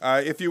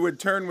If you would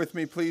turn with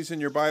me, please, in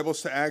your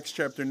Bibles to Acts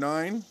chapter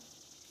 9.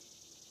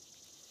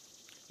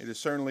 It is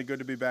certainly good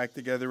to be back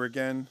together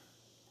again.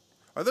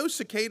 Are those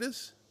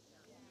cicadas?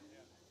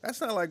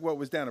 That's not like what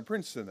was down in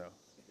Princeton, though.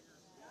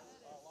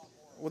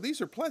 Well,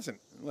 these are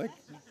pleasant.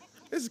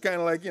 This is kind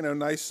of like,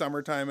 nice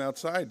summertime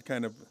outside,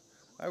 kind of.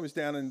 I was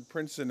down in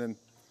Princeton, and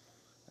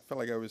I felt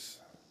like it was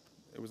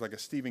like a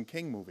Stephen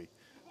King movie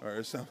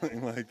or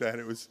something like that.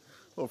 It was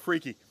a little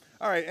freaky.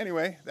 All right,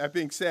 anyway, that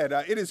being said,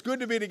 it is good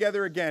to be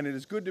together again. It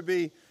is good to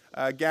be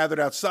gathered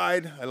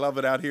outside. I love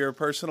it out here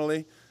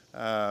personally,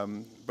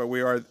 but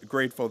we are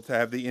grateful to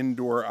have the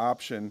indoor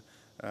option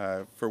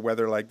for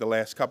weather like the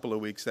last couple of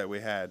weeks that we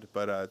had.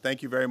 But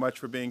thank you very much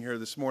for being here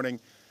this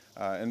morning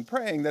and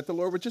praying that the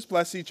Lord would just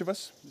bless each of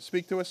us,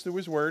 speak to us through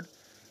His Word,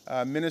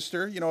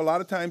 minister. A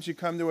lot of times you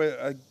come to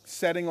a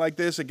setting like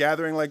this, a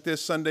gathering like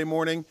this Sunday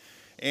morning,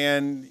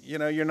 and,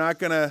 you're not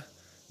going to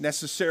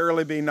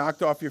necessarily be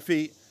knocked off your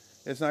feet.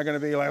 It's not going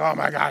to be like, oh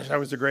my gosh, that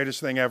was the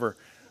greatest thing ever.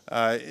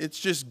 It's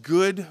just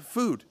good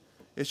food.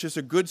 It's just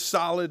a good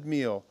solid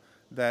meal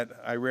that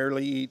I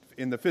rarely eat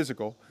in the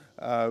physical,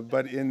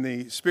 but in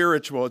the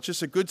spiritual, it's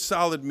just a good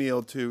solid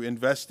meal to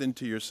invest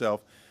into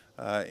yourself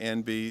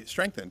and be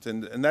strengthened.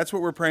 And that's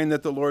what we're praying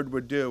that the Lord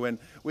would do. And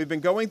we've been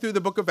going through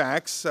the book of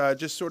Acts,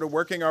 just sort of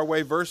working our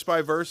way verse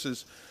by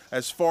verse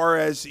as far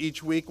as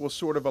each week will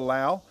sort of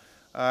allow.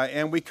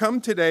 And we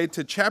come today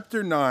to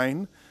chapter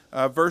 9,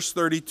 verse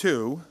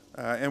 32.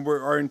 And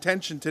our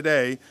intention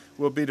today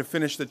will be to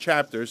finish the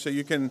chapter, so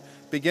you can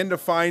begin to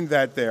find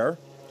that there.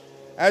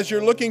 As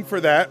you're looking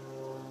for that,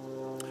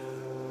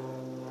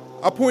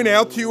 I'll point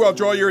out to you, I'll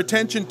draw your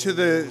attention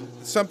to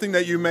something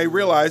that you may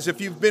realize.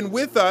 If you've been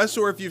with us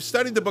or if you've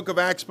studied the book of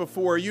Acts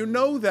before, you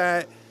know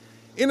that,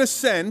 in a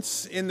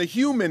sense, in the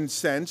human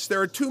sense,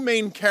 there are two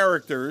main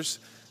characters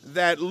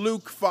that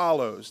Luke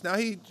follows. Now,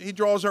 he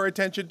draws our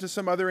attention to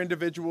some other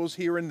individuals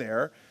here and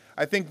there.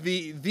 I think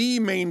the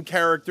main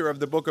character of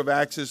the book of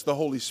Acts is the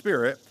Holy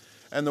Spirit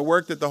and the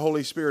work that the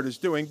Holy Spirit is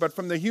doing. But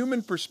from the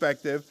human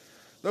perspective,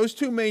 those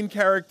two main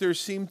characters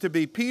seem to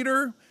be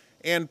Peter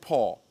and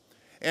Paul.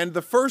 And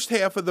the first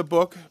half of the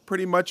book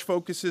pretty much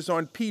focuses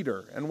on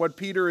Peter and what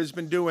Peter has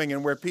been doing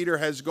and where Peter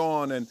has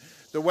gone and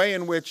the way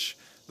in which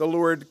the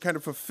Lord kind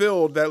of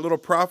fulfilled that little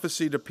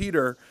prophecy to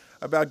Peter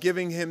about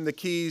giving him the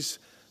keys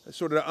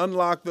sort of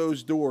unlock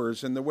those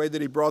doors, and the way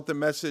that he brought the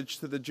message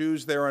to the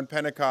Jews there on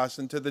Pentecost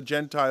and to the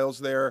Gentiles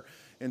there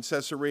in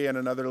Caesarea and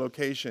in other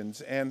locations.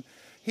 And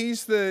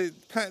he's the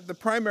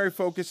primary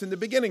focus in the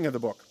beginning of the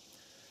book.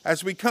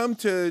 As we come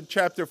to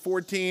chapter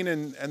 14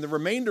 and the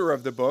remainder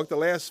of the book, the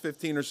last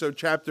 15 or so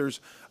chapters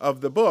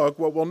of the book,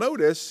 what we'll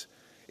notice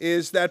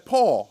is that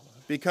Paul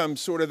becomes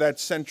sort of that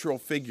central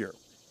figure.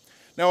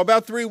 Now,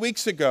 about 3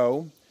 weeks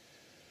ago,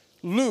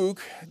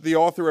 Luke, the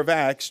author of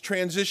Acts,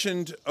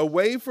 transitioned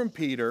away from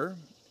Peter,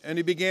 and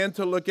he began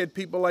to look at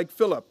people like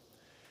Philip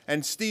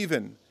and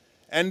Stephen,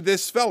 and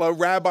this fellow,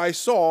 Rabbi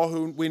Saul,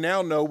 who we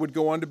now know would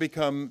go on to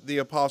become the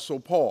Apostle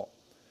Paul.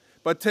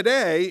 But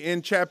today,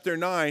 in chapter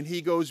 9,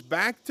 he goes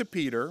back to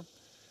Peter.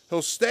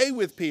 He'll stay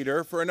with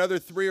Peter for another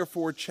 3 or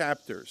 4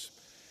 chapters.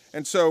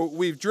 And so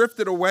we've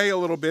drifted away a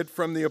little bit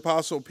from the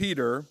Apostle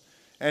Peter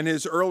and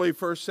his early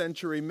first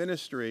century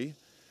ministry,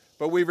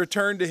 but we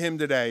return to him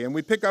today, and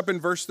we pick up in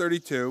verse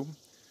 32.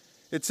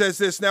 It says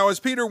this, "Now as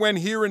Peter went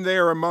here and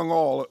there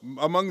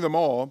among them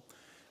all,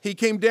 he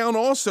came down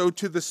also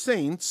to the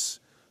saints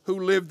who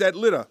lived at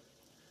Lydda.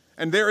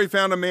 And there he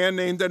found a man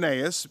named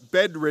Aeneas,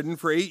 bedridden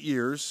for 8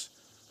 years,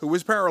 who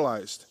was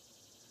paralyzed.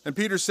 And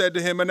Peter said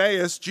to him,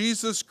 'Aeneas,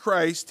 Jesus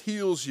Christ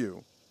heals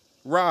you.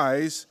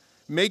 Rise,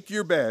 make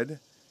your bed.'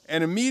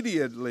 And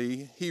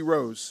immediately he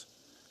rose.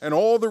 And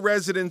all the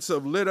residents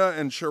of Lydda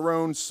and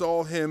Sharon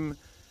saw him,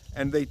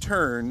 and they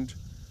turned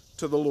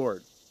to the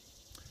Lord."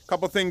 A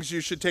couple things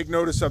you should take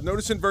notice of.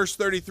 Notice in verse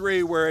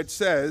 33 where it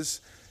says,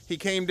 he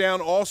came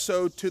down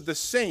also to the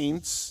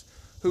saints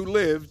who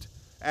lived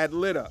at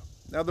Lydda.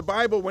 Now the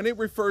Bible, when it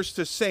refers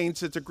to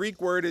saints, it's a Greek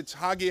word, it's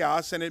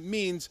hagios, and it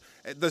means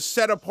the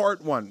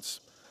set-apart ones.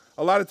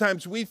 A lot of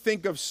times we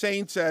think of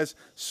saints as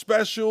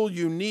special,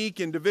 unique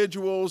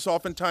individuals.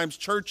 Oftentimes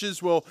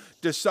churches will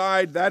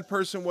decide that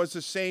person was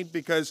a saint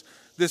because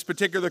this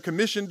particular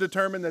commission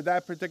determined that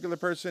that particular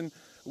person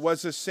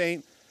was a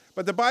saint.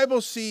 But the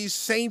Bible sees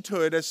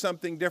sainthood as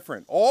something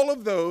different. All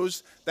of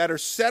those that are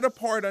set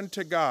apart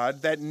unto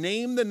God, that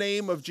name the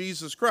name of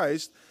Jesus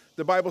Christ,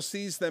 the Bible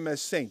sees them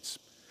as saints.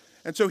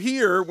 And so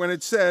here, when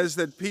it says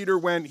that Peter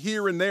went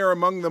here and there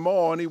among them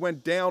all, and he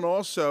went down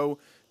also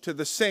to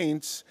the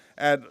saints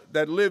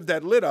that lived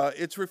at Lydda,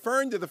 it's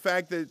referring to the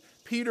fact that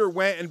Peter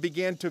went and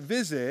began to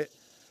visit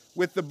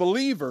with the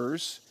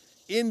believers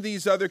in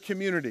these other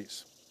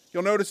communities.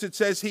 You'll notice it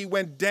says he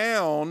went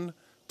down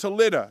to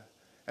Lydda.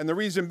 And the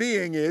reason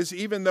being is,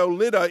 even though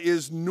Lydda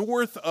is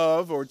north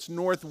of, or it's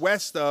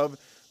northwest of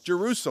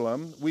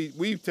Jerusalem,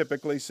 we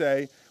typically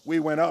say we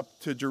went up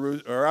to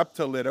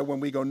Lydda when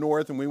we go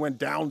north, and we went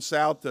down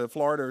south to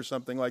Florida or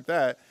something like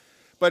that.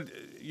 But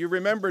you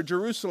remember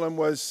Jerusalem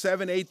was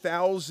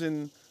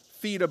 8,000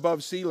 feet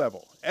above sea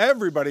level.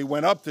 Everybody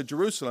went up to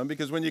Jerusalem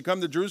because when you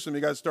come to Jerusalem,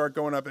 you got to start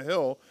going up a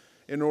hill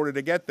in order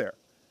to get there.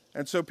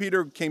 And so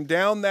Peter came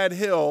down that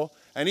hill,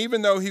 and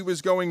even though he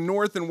was going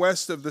north and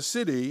west of the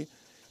city,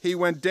 he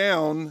went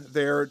down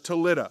there to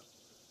Lydda.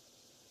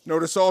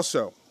 Notice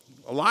also,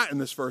 a lot in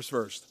this first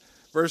verse.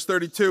 Verse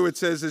 32, it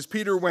says, as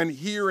Peter went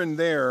here and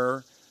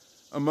there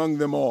among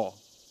them all.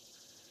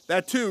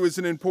 That too is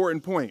an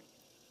important point.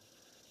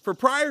 For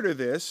prior to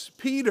this,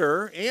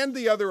 Peter and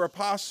the other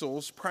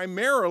apostles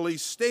primarily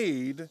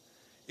stayed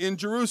in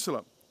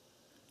Jerusalem.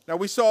 Now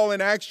we saw in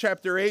Acts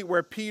chapter 8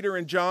 where Peter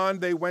and John,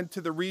 they went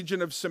to the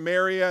region of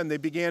Samaria and they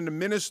began to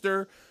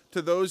minister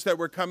to those that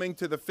were coming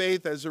to the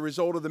faith as a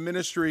result of the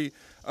ministry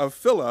of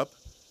Philip.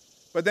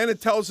 But then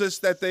it tells us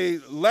that they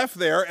left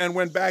there and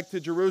went back to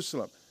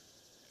Jerusalem.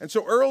 And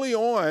so early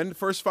on,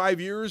 first 5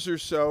 years or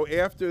so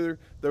after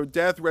the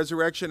death,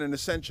 resurrection, and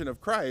ascension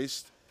of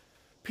Christ,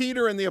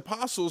 Peter and the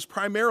apostles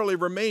primarily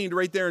remained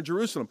right there in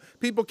Jerusalem.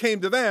 People came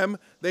to them,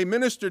 they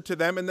ministered to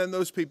them, and then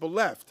those people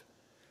left.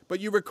 But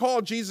you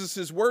recall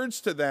Jesus'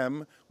 words to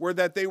them were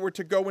that they were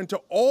to go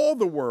into all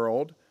the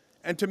world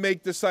and to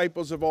make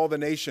disciples of all the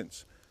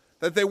nations.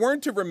 That they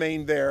weren't to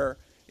remain there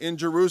in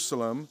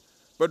Jerusalem,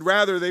 but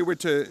rather they were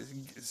to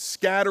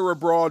scatter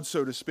abroad,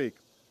 so to speak.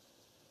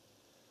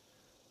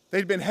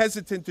 They'd been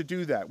hesitant to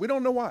do that. We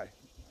don't know why.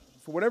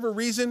 For whatever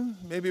reason,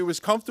 maybe it was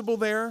comfortable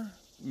there.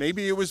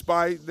 Maybe it was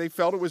they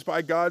felt it was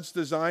by God's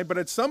design. But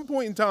at some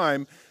point in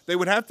time, they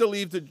would have to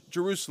leave to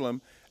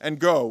Jerusalem and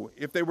go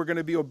if they were going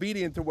to be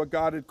obedient to what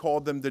God had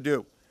called them to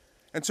do.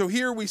 And so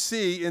here we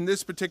see in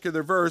this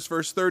particular verse,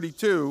 verse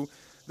 32,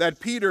 that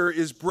Peter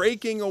is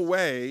breaking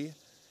away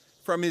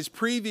from his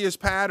previous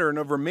pattern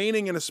of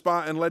remaining in a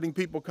spot and letting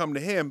people come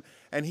to him,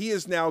 and he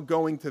is now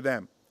going to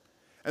them.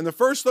 And the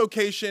first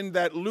location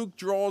that Luke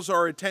draws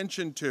our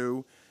attention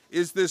to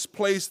is this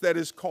place that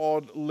is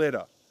called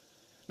Lydda.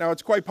 Now,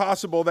 it's quite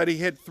possible that he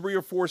hit 3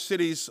 or 4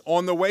 cities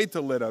on the way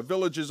to Lydda,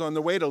 villages on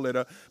the way to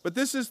Lydda, but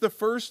this is the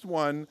first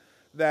one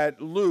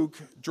that Luke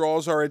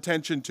draws our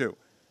attention to.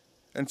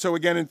 And so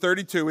again in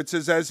 32, it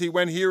says, as he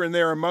went here and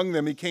there among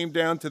them, he came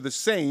down to the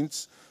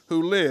saints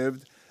who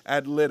lived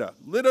at Lydda.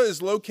 Lydda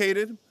is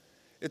located,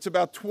 it's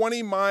about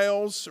 20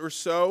 miles or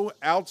so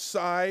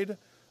outside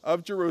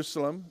of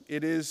Jerusalem.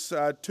 It is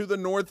to the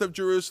north of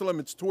Jerusalem.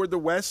 It's toward the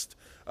west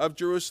of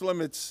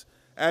Jerusalem. It's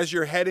as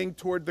you're heading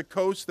toward the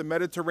coast, the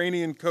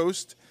Mediterranean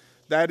coast.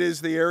 That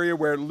is the area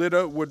where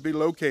Lydda would be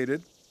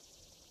located.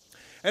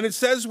 And it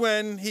says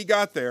when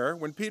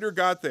Peter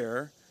got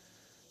there,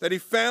 that he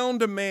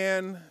found a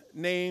man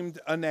named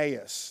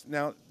Aeneas.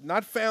 Now,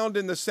 not found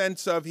in the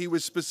sense of he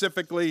was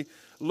specifically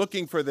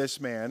looking for this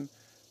man,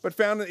 but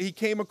found that he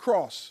came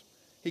across.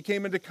 He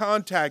came into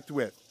contact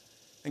with.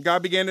 And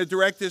God began to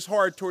direct his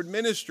heart toward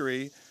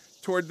ministry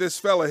toward this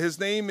fella. His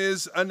name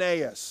is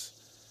Aeneas.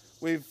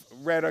 We've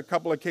read a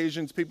couple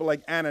occasions people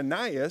like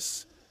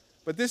Ananias,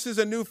 but this is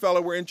a new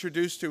fellow we're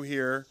introduced to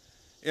here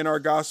in our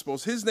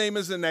Gospels. His name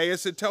is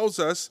Aeneas. It tells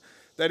us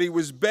that he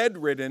was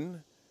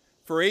bedridden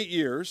for 8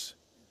 years,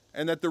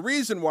 and that the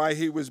reason why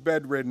he was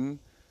bedridden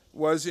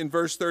was in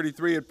verse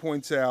 33, it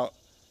points out,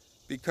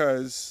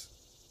 because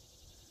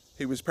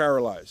he was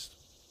paralyzed.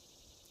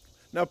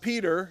 Now,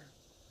 Peter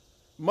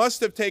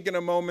must have taken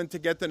a moment to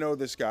get to know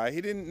this guy.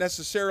 He didn't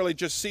necessarily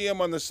just see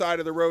him on the side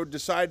of the road,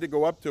 decide to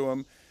go up to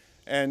him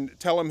and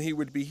tell him he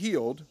would be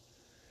healed.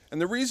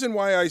 And the reason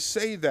why I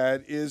say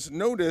that is,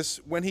 notice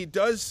when he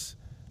does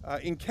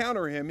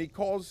encounter him,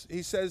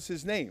 he says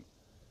his name.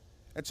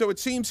 And so it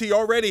seems he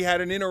already had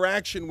an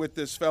interaction with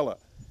this fella.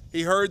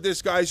 He heard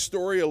this guy's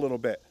story a little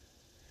bit.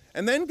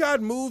 And then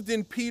God moved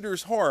in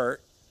Peter's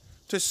heart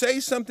to say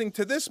something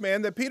to this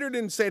man that Peter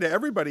didn't say to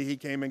everybody he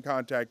came in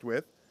contact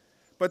with,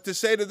 but to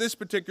say to this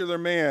particular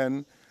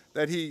man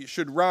that he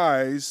should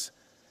rise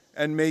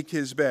and make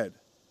his bed.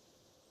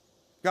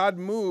 God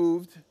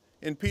moved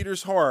in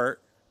Peter's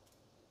heart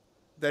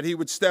that he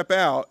would step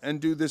out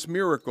and do this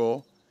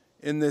miracle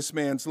in this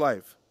man's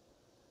life.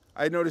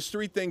 I noticed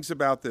 3 things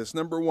about this.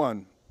 Number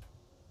 1,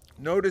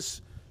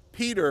 notice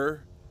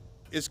Peter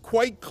is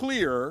quite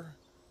clear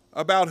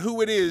about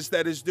who it is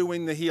that is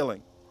doing the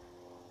healing.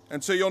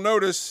 And so you'll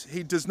notice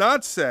he does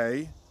not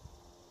say,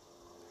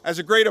 as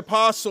a great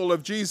apostle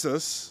of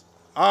Jesus,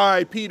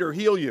 I, Peter,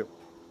 heal you.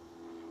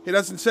 He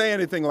doesn't say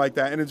anything like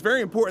that. And it's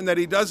very important that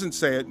he doesn't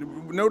say it.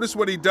 Notice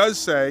what he does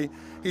say.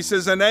 He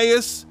says,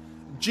 Aeneas,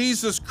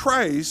 Jesus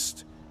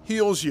Christ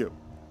heals you.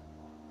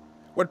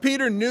 What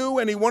Peter knew,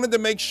 and he wanted to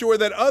make sure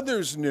that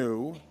others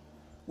knew,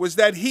 was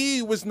that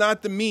he was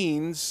not the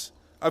means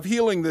of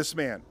healing this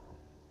man.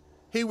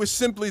 He was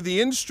simply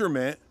the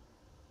instrument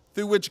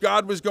through which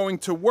God was going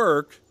to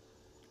work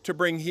to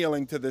bring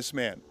healing to this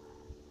man.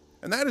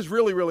 And that is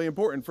really, really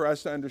important for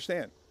us to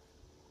understand.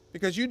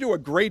 Because you do a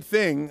great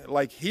thing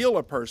like heal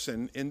a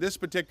person in this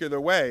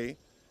particular way,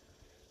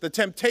 the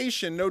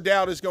temptation, no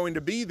doubt, is going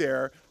to be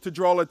there to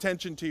draw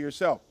attention to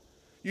yourself.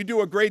 You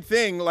do a great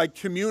thing like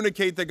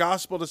communicate the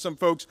gospel to some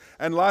folks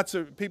and lots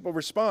of people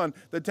respond.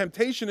 The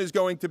temptation is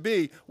going to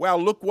be, wow,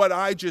 look what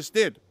I just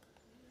did.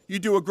 You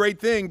do a great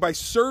thing by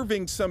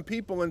serving some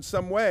people in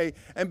some way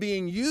and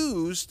being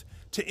used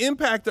to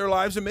impact their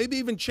lives and maybe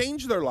even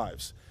change their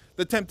lives.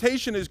 The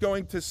temptation is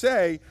going to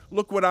say,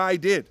 look what I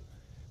did.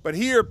 But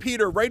here,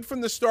 Peter, right from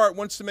the start,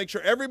 wants to make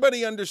sure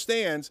everybody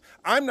understands,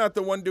 I'm not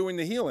the one doing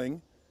the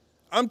healing.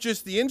 I'm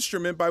just the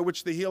instrument by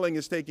which the healing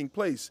is taking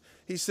place.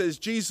 He says,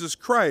 Jesus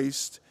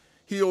Christ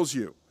heals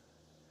you.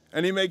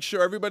 And he makes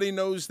sure everybody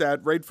knows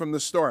that right from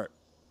the start.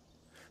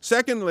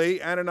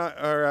 Secondly,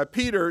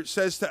 Peter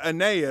says to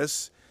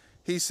Aeneas,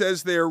 he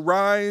says there,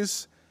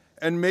 rise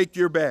and make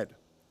your bed.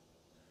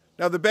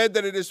 Now, the bed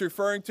that it is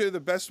referring to,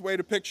 the best way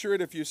to picture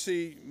it, if you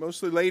see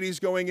mostly ladies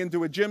going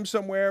into a gym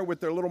somewhere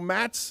with their little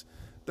mats,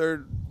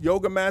 their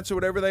yoga mats or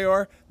whatever they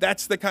are,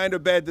 that's the kind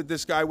of bed that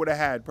this guy would have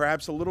had,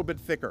 perhaps a little bit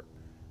thicker.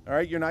 All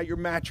right, you're not your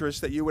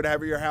mattress that you would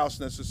have at your house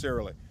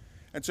necessarily.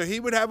 And so he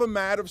would have a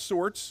mat of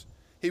sorts.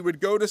 He would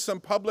go to some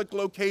public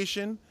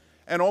location,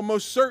 and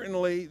almost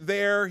certainly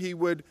there he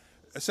would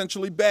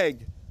essentially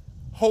beg,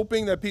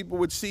 hoping that people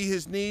would see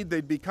his need,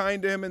 they'd be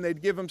kind to him, and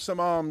they'd give him some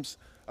alms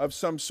of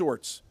some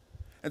sorts.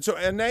 And so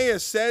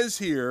Aeneas says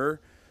here,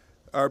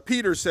 or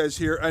Peter says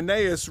here,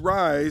 Aeneas,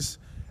 rise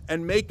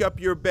and make up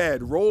your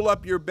bed. Roll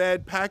up your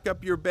bed, pack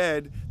up your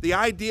bed. The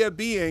idea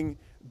being,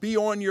 be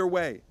on your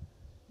way.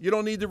 You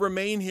don't need to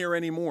remain here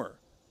anymore.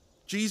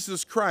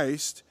 Jesus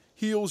Christ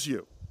heals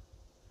you.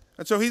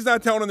 And so he's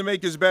not telling him to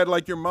make his bed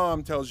like your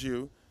mom tells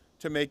you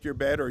to make your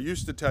bed or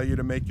used to tell you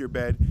to make your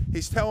bed.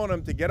 He's telling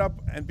him to get up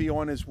and be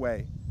on his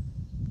way,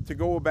 to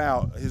go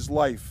about his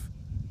life,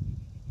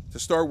 to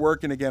start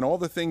working again, all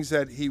the things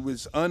that he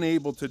was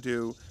unable to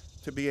do,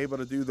 to be able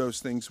to do those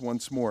things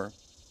once more.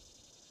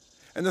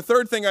 And the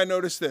third thing I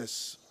noticed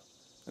this,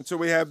 and so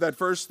we have that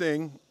first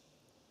thing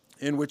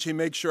in which he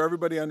makes sure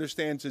everybody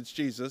understands it's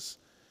Jesus.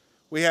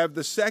 We have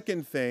the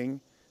second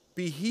thing,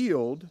 be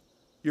healed,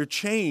 you're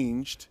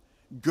changed,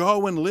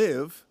 go and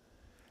live.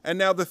 And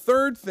now the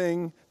third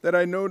thing that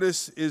I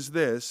notice is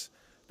this,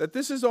 that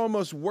this is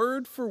almost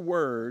word for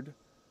word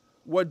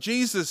what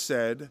Jesus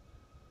said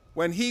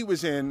when he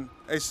was in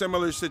a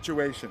similar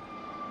situation.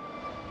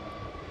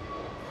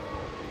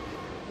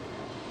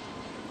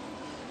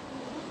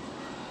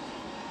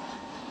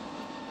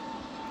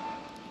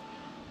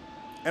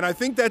 And I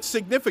think that's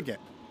significant.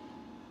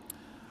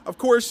 Of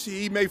course,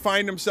 he may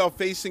find himself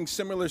facing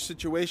similar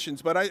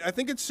situations, but I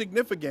think it's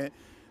significant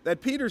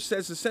that Peter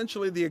says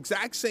essentially the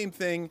exact same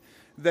thing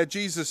that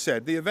Jesus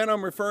said. The event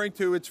I'm referring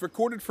to, it's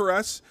recorded for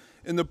us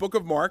in the book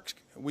of Mark.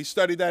 We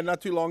studied that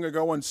not too long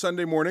ago on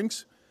Sunday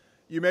mornings.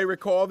 You may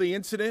recall the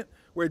incident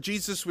where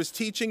Jesus was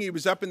teaching. He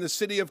was up in the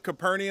city of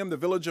Capernaum, the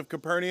village of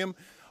Capernaum,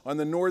 on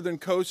the northern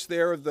coast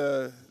there of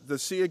the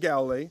Sea of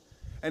Galilee.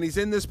 And he's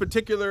in this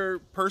particular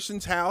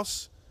person's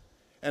house,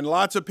 and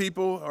lots of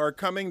people are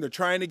coming. They're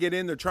trying to get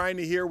in. They're trying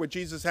to hear what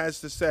Jesus has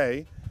to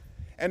say.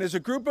 And there's a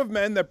group of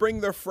men that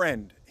bring their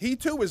friend. He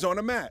too is on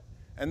a mat,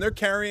 and they're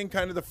carrying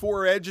kind of the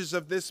four edges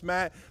of this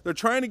mat. They're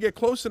trying to get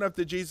close enough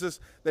to Jesus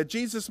that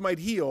Jesus might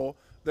heal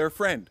their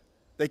friend.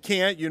 They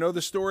can't, you know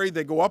the story.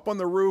 They go up on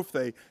the roof,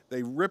 they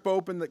rip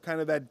open the kind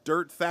of that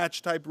dirt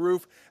thatch type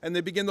roof, and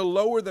they begin to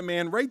lower the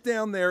man right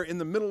down there in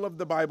the middle of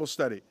the Bible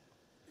study.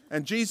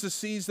 And Jesus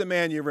sees the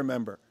man, you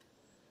remember.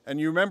 And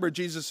you remember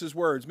Jesus'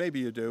 words, maybe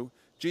you do.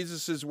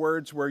 Jesus'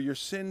 words were, your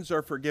sins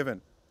are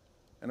forgiven.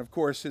 And of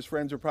course, his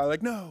friends were probably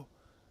like, no,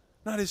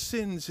 not his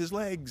sins, his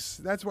legs.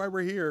 That's why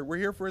we're here. We're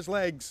here for his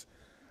legs.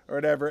 Or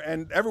whatever,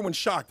 and everyone's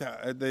shocked,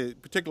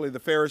 particularly the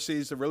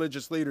Pharisees, the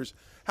religious leaders.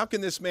 How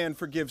can this man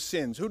forgive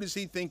sins? Who does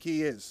he think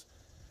he is?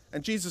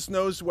 And Jesus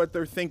knows what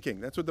they're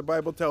thinking. That's what the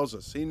Bible tells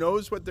us. He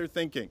knows what they're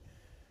thinking.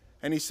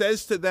 And he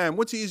says to them,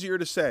 what's easier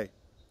to say?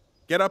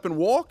 Get up and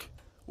walk,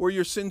 or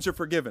your sins are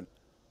forgiven?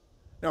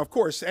 Now, of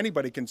course,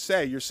 anybody can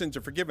say your sins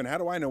are forgiven. How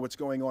do I know what's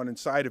going on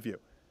inside of you?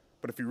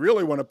 But if you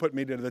really want to put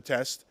me to the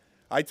test,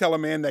 I tell a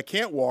man that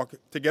can't walk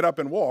to get up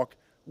and walk,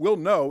 we'll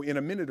know in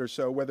a minute or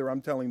so whether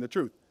I'm telling the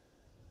truth.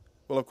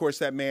 Well, of course,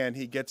 that man,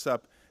 he gets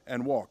up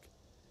and walks.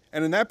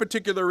 And in that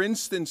particular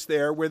instance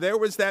there, where there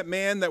was that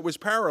man that was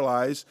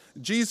paralyzed,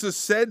 Jesus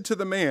said to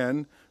the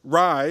man,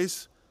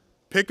 rise,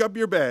 pick up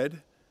your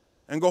bed,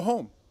 and go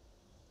home.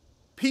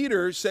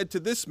 Peter said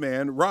to this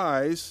man,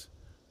 rise,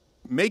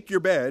 make your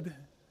bed,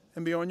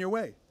 and be on your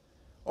way.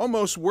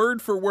 Almost word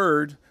for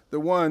word, the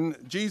one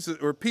Jesus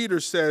or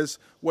Peter says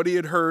what he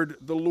had heard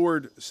the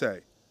Lord say.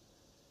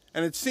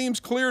 And it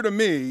seems clear to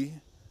me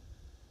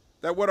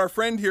that what our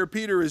friend here,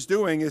 Peter, is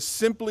doing is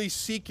simply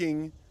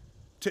seeking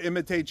to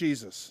imitate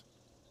Jesus.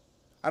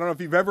 I don't know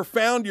if you've ever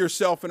found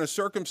yourself in a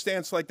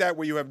circumstance like that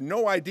where you have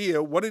no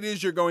idea what it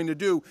is you're going to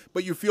do,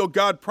 but you feel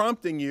God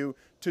prompting you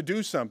to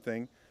do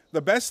something.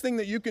 The best thing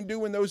that you can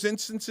do in those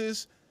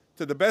instances,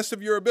 to the best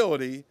of your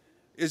ability,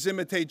 is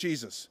imitate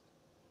Jesus.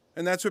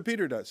 And that's what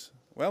Peter does.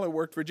 Well, it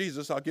worked for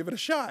Jesus. I'll give it a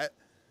shot.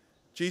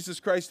 Jesus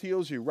Christ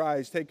heals you.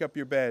 Rise, take up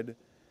your bed,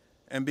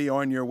 and be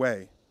on your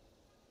way.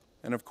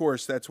 And of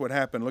course, that's what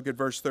happened. Look at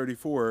verse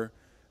 34.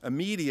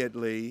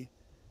 Immediately,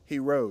 he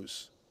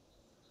rose.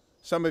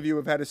 Some of you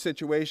have had a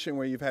situation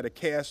where you've had a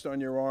cast on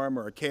your arm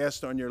or a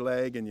cast on your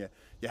leg, and you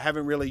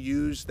haven't really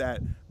used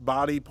that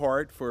body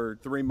part for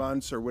 3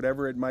 months or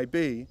whatever it might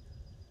be,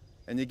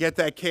 and you get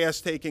that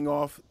cast taken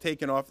off.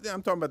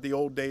 I'm talking about the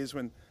old days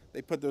when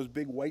they put those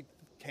big white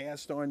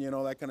cast on you and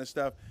all that kind of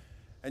stuff,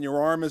 and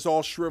your arm is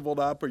all shriveled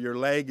up or your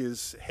leg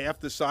is half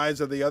the size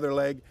of the other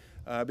leg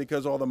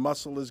because all the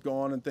muscle is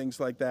gone and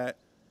things like that,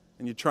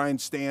 and you try and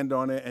stand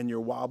on it and you're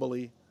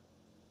wobbly.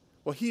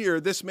 Well, here,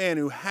 this man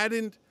who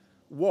hadn't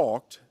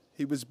walked,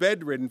 he was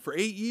bedridden for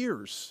 8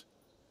 years,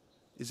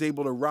 is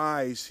able to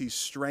rise. He's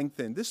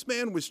strengthened. This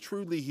man was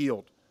truly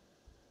healed.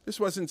 This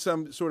wasn't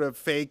some sort of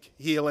fake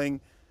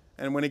healing,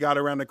 and when he got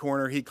around the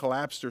corner, he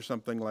collapsed or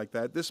something like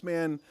that. This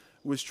man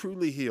was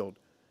truly healed,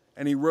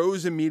 and he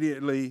rose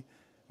immediately,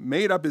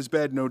 made up his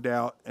bed, no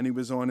doubt, and he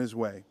was on his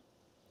way.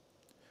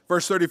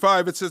 Verse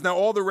 35, it says, "Now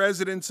all the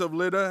residents of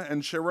Lydda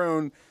and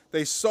Sharon,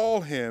 they saw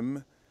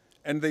him,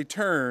 and they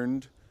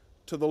turned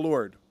to the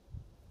Lord."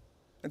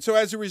 And so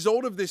as a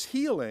result of this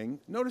healing,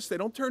 notice they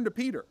don't turn to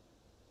Peter.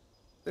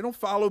 They don't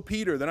follow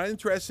Peter. They're not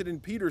interested in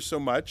Peter so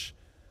much.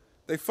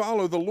 They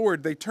follow the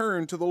Lord. They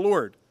turn to the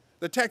Lord.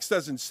 The text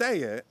doesn't say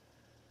it,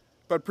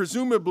 but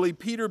presumably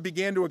Peter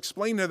began to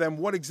explain to them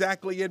what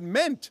exactly it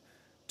meant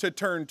to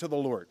turn to the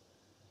Lord.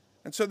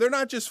 And so they're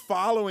not just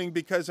following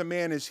because a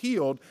man is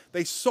healed.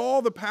 They saw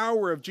the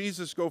power of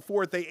Jesus go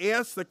forth. They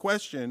asked the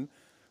question,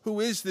 who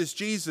is this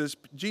Jesus?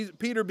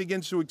 Peter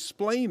begins to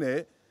explain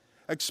it,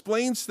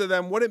 explains to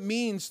them what it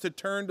means to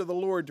turn to the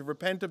Lord, to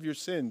repent of your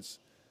sins,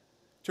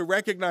 to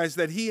recognize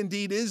that he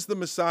indeed is the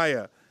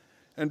Messiah,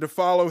 and to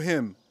follow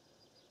him.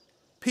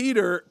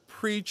 Peter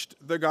preached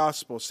the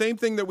gospel. Same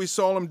thing that we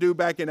saw him do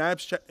back in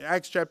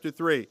Acts chapter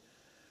 3,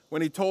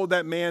 when he told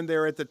that man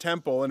there at the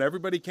temple, and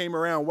everybody came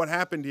around, what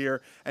happened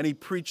here? And he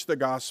preached the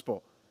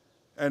gospel.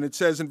 And it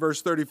says in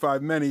verse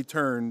 35, many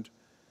turned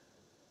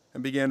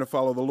and began to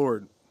follow the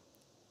Lord.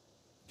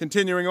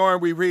 Continuing on,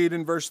 we read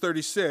in verse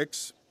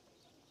 36,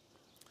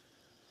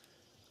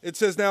 it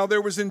says, "Now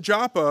there was in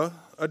Joppa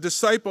a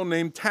disciple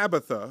named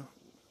Tabitha,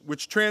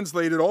 which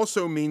translated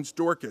also means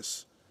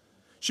Dorcas.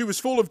 She was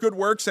full of good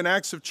works and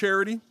acts of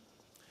charity.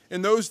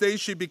 In those days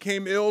she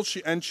became ill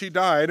and she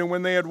died, and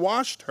when they had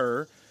washed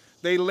her,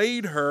 they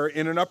laid her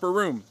in an upper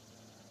room.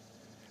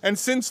 And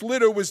since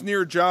Lydda was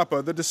near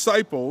Joppa, the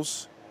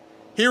disciples,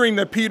 hearing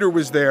that Peter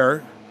was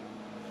there,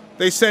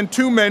 they sent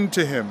 2 men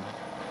to him.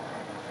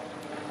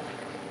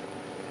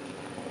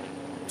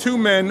 2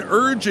 men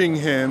urging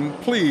him,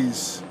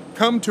 'Please,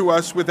 come to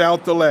us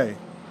without delay.'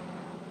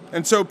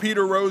 And so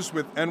Peter rose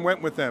and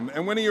went with them.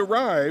 And when he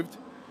arrived,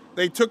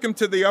 they took him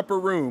to the upper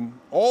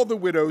room. All the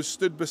widows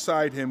stood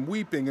beside him,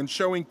 weeping and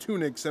showing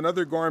tunics and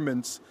other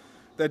garments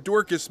that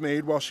Dorcas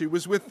made while she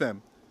was with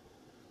them.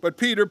 But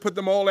Peter put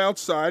them all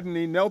outside, and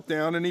he knelt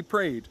down and he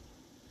prayed.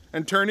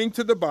 And turning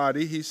to the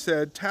body, he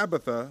said,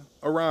 'Tabitha,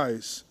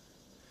 arise.'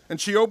 And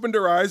she opened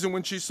her eyes, and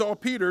when she saw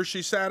Peter,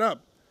 she sat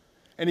up.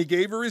 And he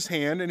gave her his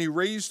hand, and he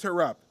raised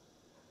her up.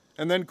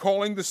 And then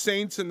calling the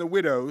saints and the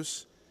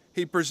widows,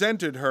 he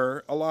presented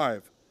her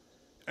alive.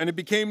 And it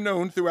became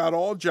known throughout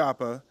all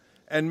Joppa,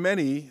 and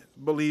many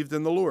believed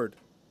in the Lord.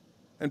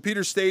 And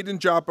Peter stayed in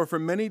Joppa for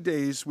many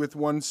days with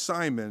one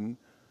Simon,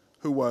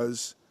 who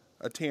was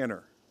a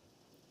tanner."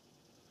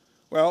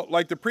 Well,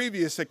 like the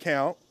previous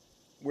account,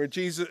 where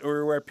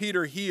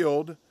Peter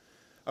healed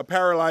a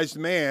paralyzed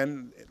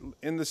man,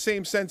 in the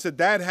same sense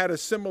that had a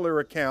similar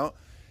account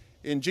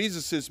in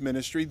Jesus'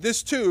 ministry,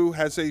 this too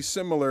has a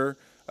similar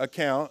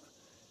account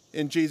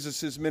in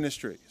Jesus'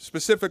 ministry.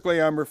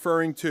 Specifically, I'm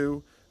referring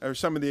to, or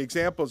some of the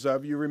examples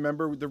of, you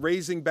remember the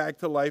raising back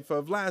to life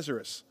of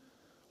Lazarus,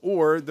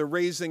 or the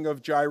raising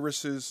of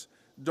Jairus'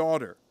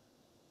 daughter.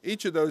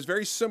 Each of those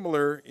very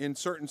similar in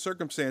certain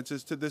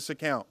circumstances to this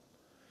account.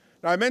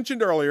 Now, I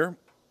mentioned earlier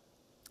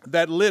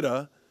that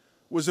Lydda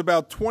was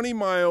about 20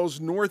 miles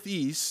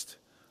northeast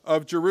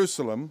of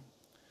Jerusalem.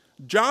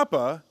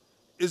 Joppa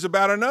is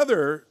about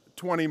another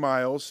 20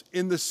 miles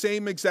in the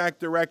same exact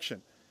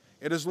direction.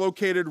 It is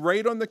located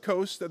right on the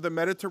coast of the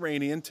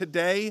Mediterranean.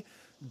 Today,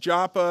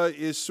 Joppa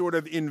is sort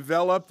of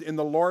enveloped in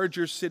the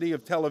larger city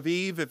of Tel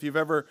Aviv. If you've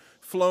ever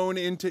flown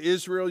into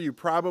Israel, you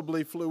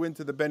probably flew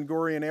into the Ben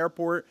Gurion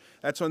Airport.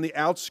 That's on the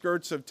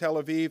outskirts of Tel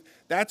Aviv.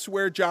 That's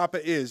where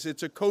Joppa is.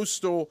 It's a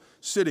coastal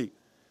city.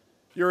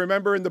 You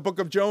remember in the book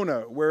of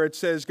Jonah where it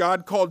says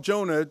God called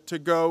Jonah to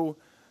go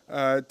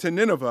to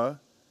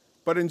Nineveh,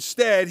 but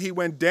instead he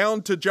went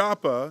down to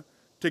Joppa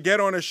to get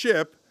on a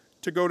ship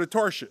to go to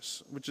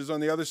Tarshish, which is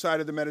on the other side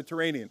of the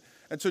Mediterranean.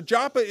 And so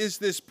Joppa is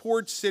this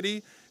port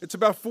city. It's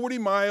about 40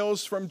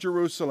 miles from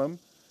Jerusalem.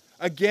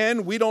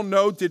 Again, we don't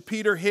know, did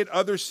Peter hit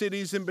other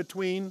cities in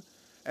between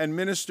and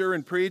minister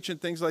and preach and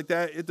things like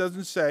that? It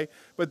doesn't say.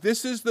 But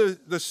this is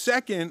the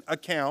second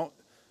account,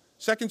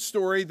 second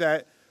story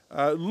that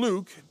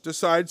Luke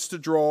decides to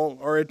draw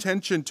our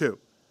attention to.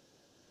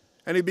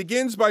 And he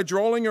begins by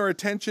drawing our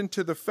attention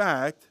to the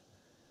fact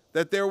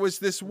that there was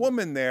this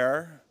woman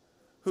there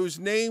whose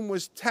name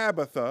was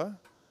Tabitha,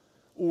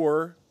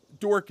 or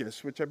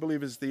Dorcas, which I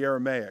believe is the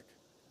Aramaic.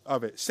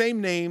 of it.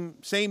 Same name,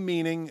 same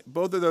meaning.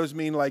 Both of those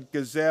mean like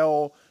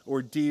gazelle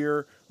or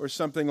deer or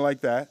something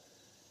like that.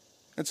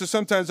 And so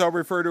sometimes I'll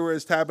refer to her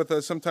as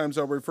Tabitha, sometimes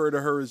I'll refer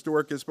to her as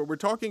Dorcas, but we're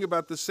talking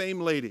about the same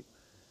lady.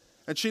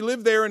 And she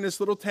lived there in this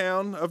little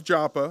town of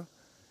Joppa,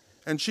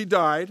 and she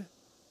died,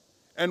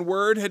 and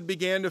word had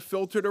began to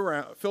filter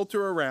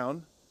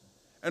around,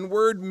 and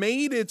word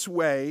made its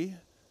way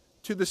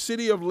to the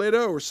city of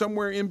Lydda, or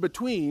somewhere in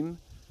between,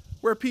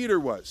 where Peter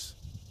was.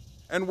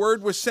 And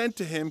word was sent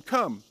to him,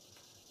 come,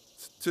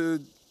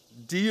 to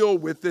deal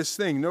with this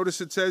thing.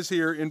 Notice it says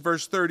here in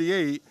verse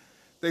 38,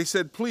 they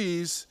said,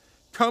 please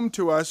come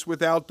to us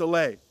without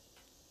delay.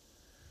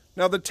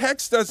 Now the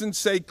text doesn't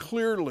say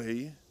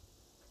clearly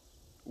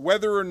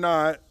whether or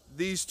not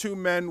these two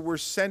men were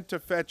sent to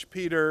fetch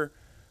Peter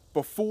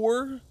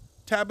before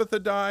Tabitha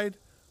died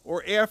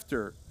or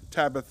after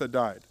Tabitha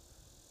died.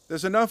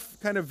 There's enough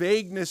kind of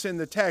vagueness in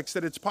the text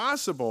that it's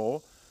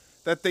possible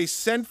that they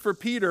sent for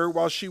Peter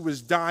while she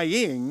was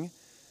dying,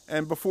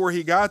 and before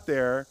he got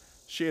there,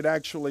 she had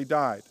actually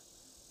died.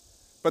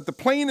 But the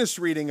plainest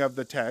reading of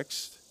the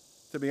text,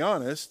 to be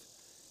honest,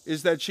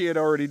 is that she had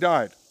already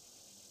died.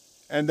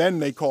 And then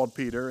they called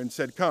Peter and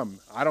said, come.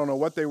 I don't know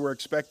what they were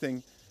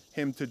expecting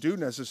him to do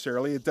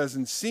necessarily. It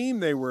doesn't seem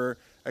they were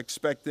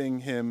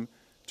expecting him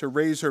to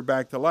raise her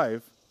back to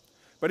life.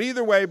 But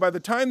either way, by the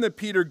time that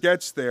Peter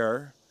gets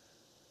there,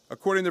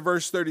 according to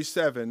verse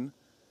 37,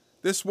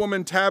 this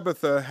woman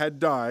Tabitha had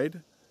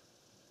died.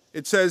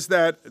 It says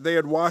that they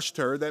had washed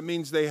her. That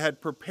means they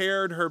had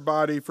prepared her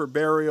body for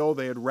burial.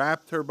 They had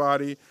wrapped her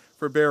body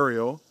for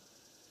burial.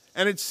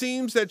 And it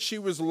seems that she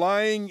was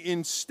lying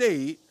in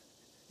state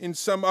in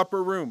some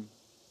upper room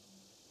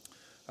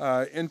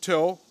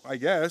until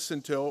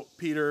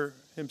Peter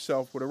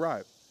himself would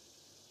arrive.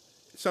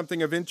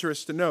 Something of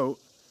interest to note,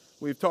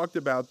 we've talked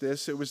about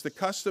this, it was the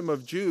custom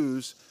of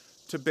Jews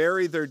to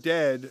bury their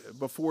dead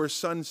before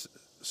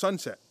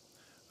sunset.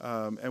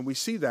 And we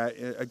see that,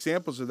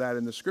 examples of that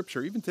in the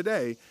scripture. Even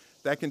today,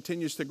 that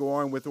continues to go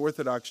on with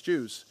Orthodox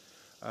Jews.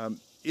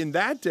 In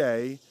that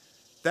day,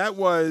 that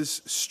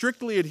was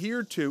strictly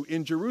adhered to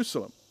in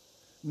Jerusalem.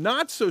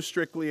 Not so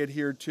strictly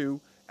adhered to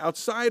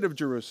outside of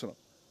Jerusalem.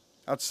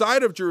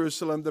 Outside of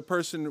Jerusalem, the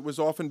person was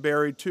often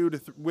buried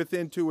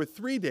within 2 or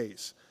 3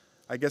 days,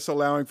 I guess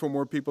allowing for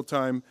more people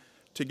time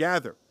to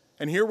gather.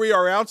 And here we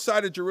are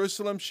outside of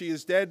Jerusalem. She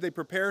is dead. They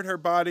prepared her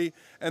body,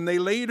 and they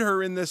laid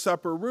her in this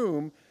upper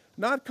room,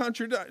 not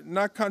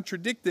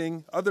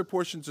contradicting other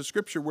portions of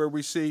Scripture where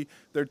we see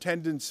their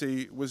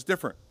tendency was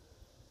different.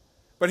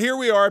 But here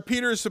we are.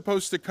 Peter is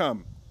supposed to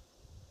come.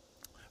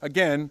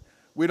 Again,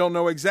 we don't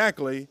know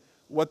exactly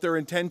what their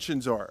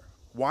intentions are,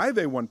 why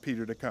they want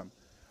Peter to come.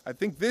 I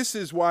think this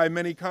is why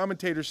many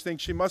commentators think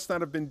she must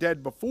not have been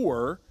dead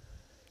before,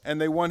 and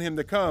they want him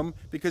to come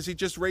because he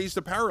just raised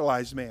a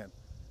paralyzed man.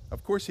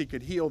 Of course, he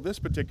could heal this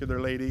particular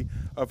lady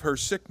of her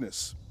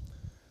sickness.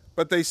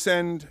 But they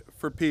send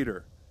for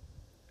Peter,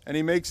 and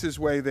he makes his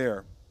way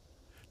there.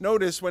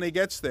 Notice when he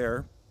gets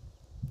there,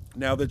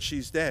 now that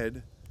she's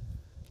dead,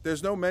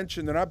 there's no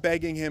mention, they're not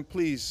begging him,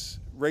 please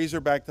raise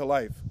her back to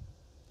life.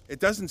 It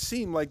doesn't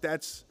seem like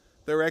that's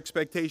their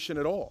expectation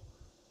at all.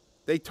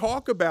 They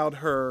talk about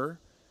her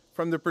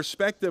from the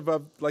perspective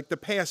of like the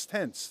past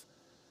tense.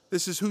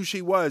 This is who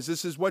she was.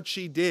 This is what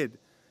she did.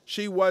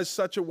 She was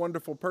such a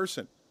wonderful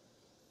person.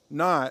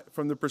 Not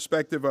from the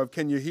perspective of,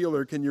 can you heal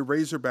her? Can you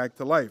raise her back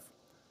to life?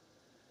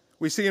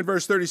 We see in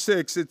verse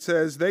 36, it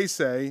says, they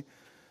say,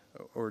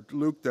 or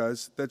Luke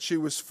does, that she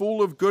was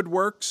full of good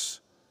works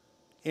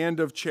and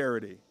of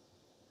charity.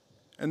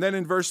 And then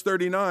in verse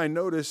 39,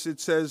 notice it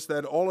says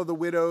that all of the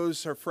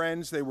widows, her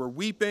friends, they were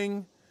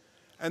weeping,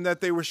 and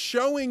that they were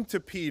showing to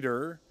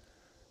Peter,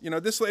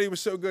 this lady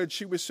was so good,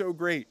 she was so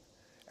great.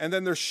 And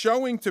then they're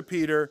showing to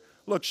Peter,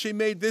 look, she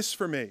made this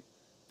for me,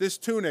 this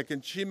tunic,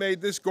 and she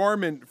made this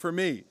garment for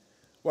me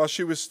while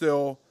she was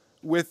still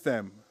with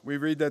them. We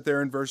read that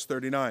there in verse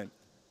 39.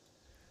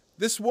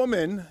 This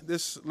woman,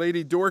 this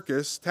lady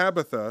Dorcas,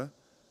 Tabitha,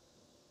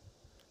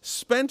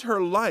 spent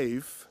her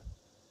life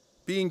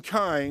being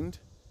kind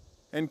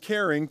and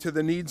caring to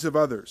the needs of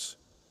others.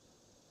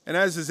 And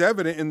as is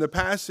evident in the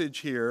passage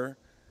here,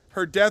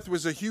 her death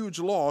was a huge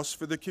loss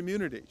for the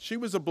community. She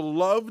was a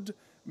beloved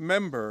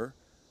member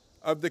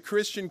of the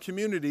Christian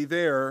community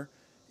there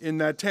in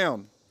that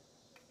town.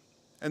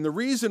 And the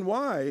reason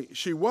why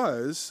she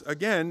was,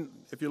 again,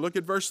 if you look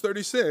at verse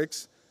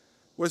 36,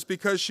 was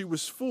because she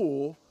was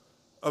full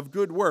of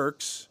good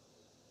works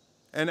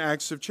and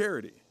acts of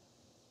charity.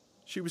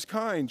 She was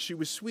kind, she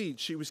was sweet,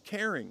 she was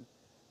caring,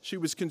 she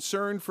was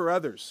concerned for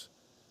others,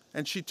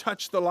 and she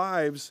touched the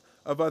lives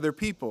of other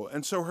people.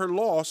 And so her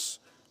loss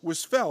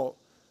was felt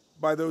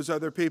by those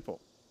other people.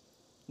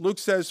 Luke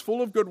says,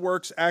 full of good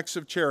works, acts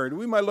of charity.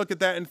 We might look at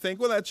that and think,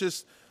 well, that's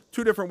just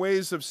two different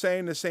ways of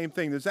saying the same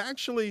thing. There's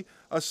actually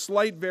a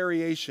slight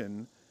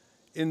variation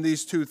in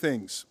these two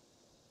things.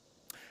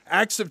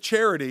 Acts of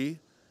charity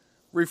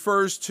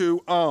refers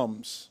to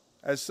alms,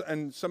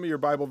 and some of your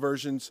Bible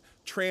versions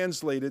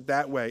translate it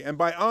that way. And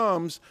by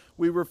alms,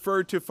 we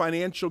refer to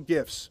financial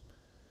gifts.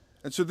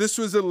 And so this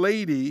was a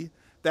lady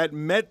that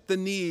met the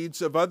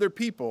needs of other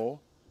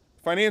people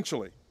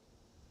financially.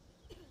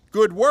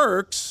 Good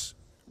works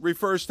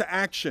refers to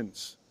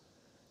actions.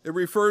 It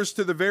refers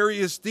to the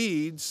various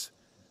deeds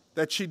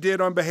that she did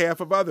on behalf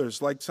of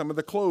others, like some of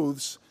the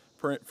clothes,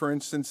 for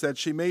instance, that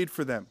she made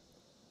for them.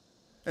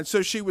 And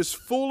so she was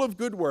full of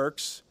good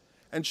works,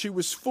 and she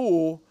was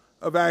full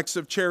of acts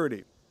of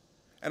charity.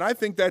 And I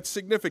think that's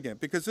significant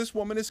because this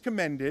woman is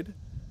commended,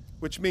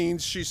 which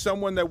means she's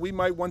someone that we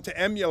might want to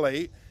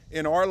emulate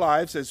in our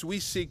lives as we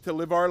seek to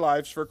live our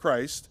lives for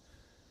Christ.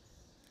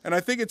 And I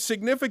think it's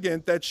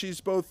significant that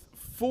she's both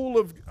full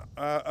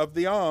of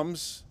the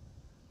alms,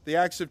 the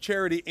acts of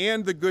charity,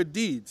 and the good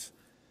deeds.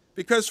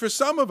 Because for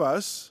some of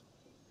us,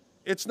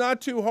 it's not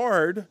too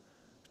hard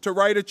to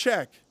write a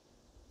check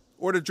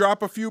or to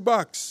drop a few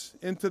bucks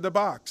into the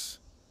box.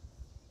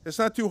 It's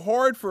not too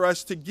hard for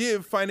us to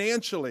give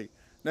financially,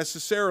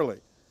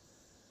 necessarily.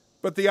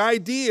 But the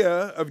idea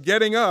of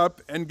getting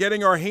up and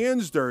getting our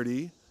hands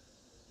dirty,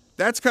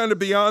 that's kind of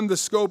beyond the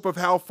scope of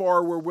how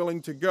far we're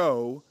willing to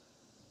go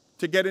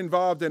to get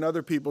involved in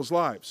other people's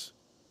lives.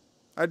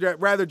 I'd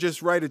rather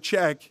just write a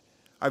check,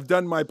 I've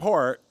done my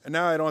part, and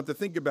now I don't have to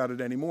think about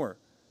it anymore.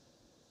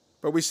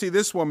 But we see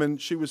this woman,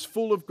 she was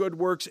full of good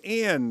works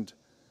and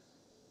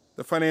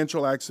the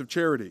financial acts of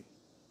charity.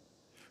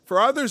 For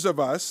others of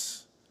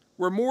us,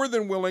 we're more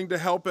than willing to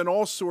help in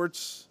all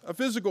sorts of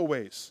physical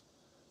ways.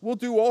 We'll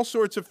do all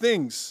sorts of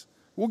things.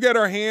 We'll get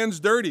our hands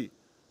dirty.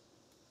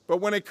 But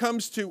when it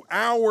comes to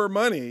our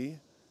money,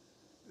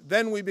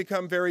 then we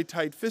become very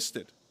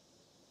tight-fisted.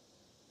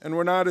 And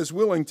we're not as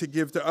willing to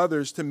give to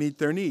others to meet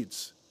their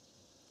needs.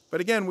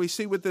 But again, we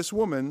see with this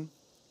woman,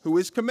 who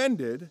is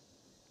commended,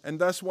 and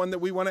thus one that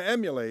we want to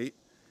emulate,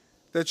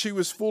 that she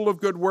was full of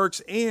good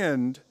works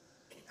and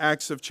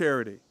acts of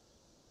charity.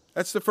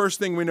 That's the first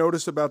thing we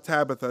notice about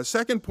Tabitha.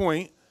 Second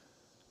point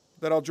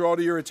that I'll draw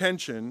to your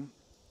attention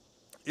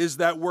is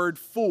that word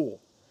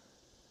full.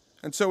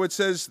 And so it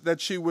says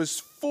that she was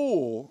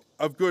full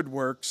of good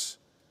works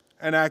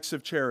and acts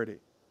of charity.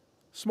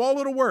 Small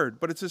little word,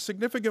 but it's a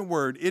significant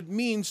word. It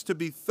means to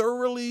be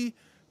thoroughly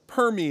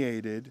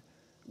permeated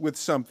with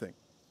something.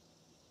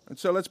 And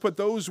so let's put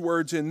those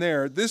words in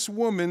there. This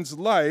woman's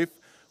life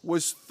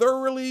was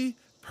thoroughly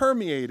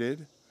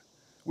permeated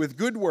with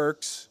good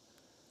works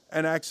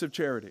and acts of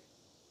charity.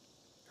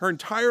 Her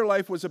entire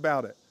life was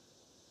about it.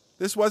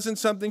 This wasn't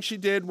something she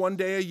did one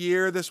day a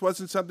year. This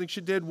wasn't something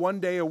she did one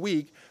day a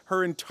week.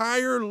 Her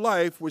entire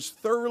life was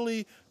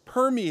thoroughly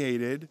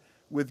permeated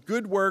with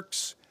good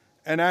works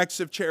and acts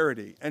of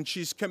charity. And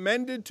she's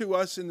commended to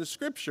us in the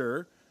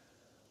Scripture,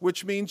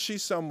 which means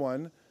she's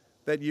someone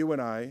that you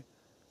and I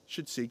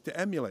should seek to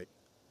emulate.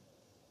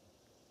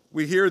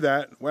 We hear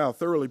that, wow,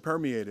 thoroughly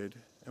permeated,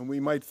 and we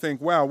might think,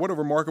 wow, what a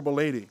remarkable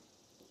lady.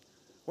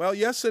 Well,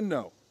 yes and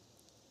no.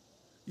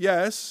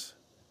 Yes,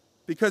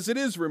 because it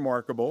is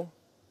remarkable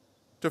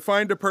to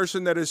find a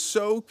person that is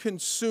so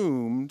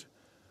consumed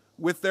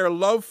with their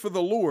love for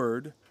the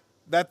Lord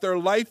that their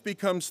life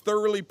becomes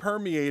thoroughly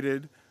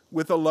permeated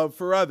with a love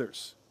for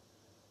others.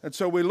 And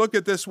so we look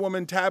at this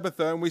woman,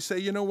 Tabitha, and we say,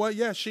 you know what?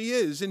 Yes, she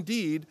is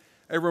indeed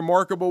a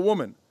remarkable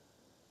woman.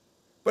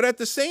 But at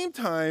the same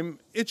time,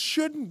 it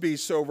shouldn't be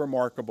so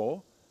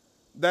remarkable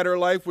that her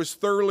life was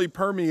thoroughly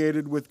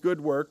permeated with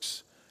good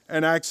works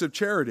and acts of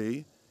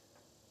charity,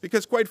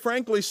 because quite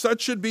frankly,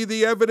 such should be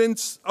the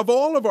evidence of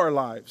all of our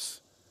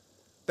lives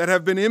that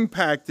have been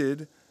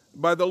impacted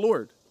by the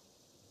Lord.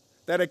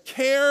 That a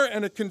care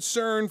and a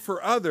concern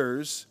for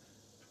others,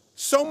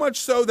 so much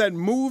so that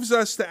moves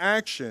us to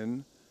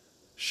action,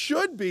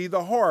 should be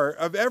the heart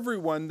of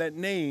everyone that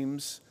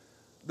names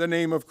the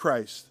name of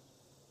Christ.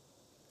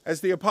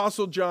 As the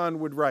Apostle John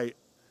would write,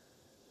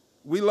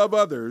 we love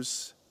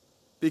others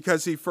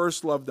because he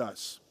first loved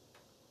us.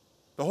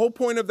 The whole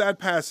point of that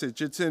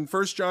passage, it's in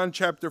 1 John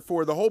chapter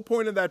 4, the whole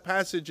point of that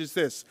passage is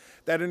this,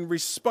 that in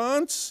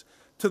response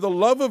to the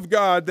love of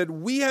God that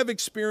we have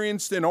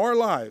experienced in our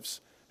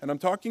lives, and I'm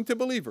talking to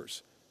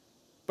believers,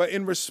 but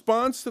in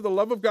response to the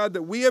love of God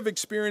that we have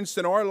experienced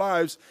in our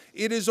lives,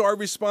 it is our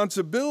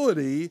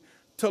responsibility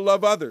to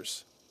love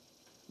others,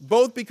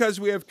 both because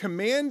we have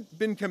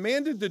been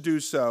commanded to do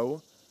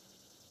so,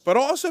 but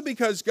also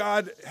because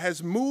God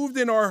has moved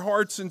in our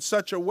hearts in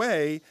such a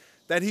way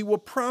that he will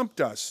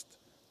prompt us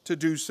to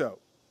do so.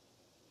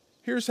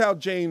 Here's how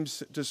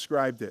James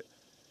described it.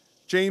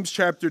 James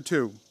chapter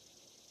 2.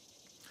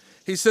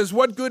 He says,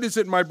 "What good is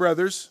it, my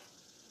brothers,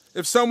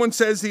 if someone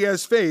says he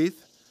has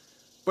faith,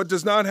 but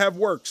does not have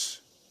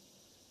works?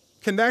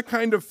 Can that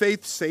kind of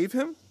faith save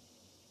him?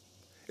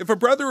 If a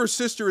brother or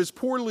sister is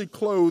poorly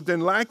clothed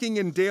and lacking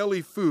in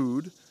daily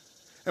food,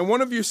 and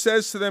one of you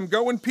says to them,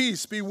 'Go in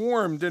peace, be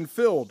warmed and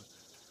filled,'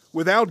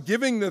 without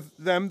giving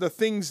them the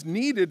things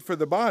needed for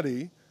the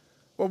body,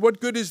 well,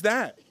 what good is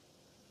that?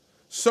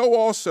 So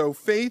also,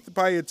 faith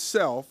by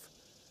itself,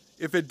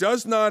 if it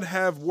does not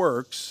have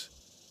works,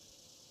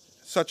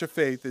 such a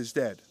faith is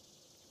dead."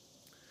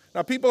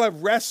 Now, people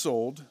have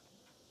wrestled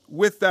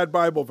with that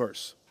Bible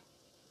verse.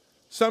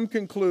 Some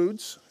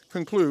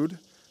conclude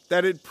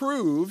that it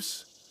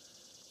proves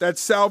that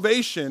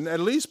salvation, at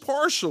least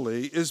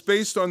partially, is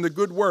based on the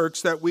good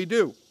works that we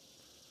do.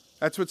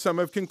 That's what some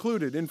have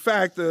concluded. In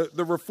fact, the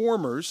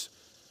reformers,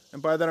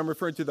 and by that I'm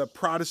referring to the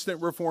Protestant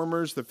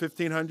reformers, the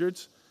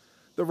 1500s,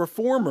 the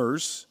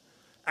reformers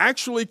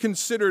actually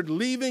considered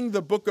leaving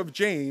the book of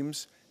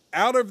James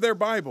out of their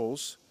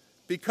Bibles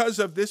because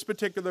of this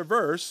particular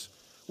verse,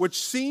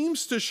 which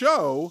seems to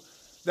show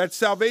that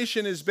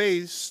salvation is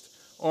based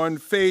on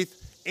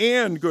faith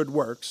and good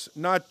works,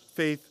 not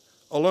faith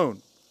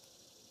alone.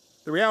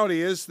 The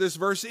reality is this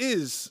verse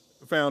is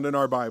found in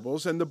our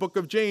Bibles, and the book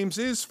of James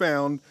is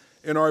found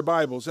in our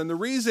Bibles. And the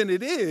reason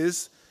it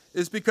is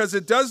because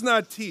it does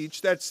not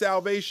teach that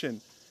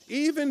salvation,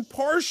 even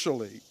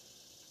partially,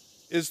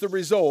 is the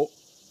result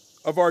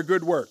of our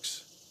good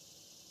works.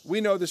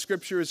 We know the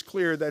scripture is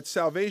clear that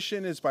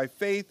salvation is by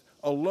faith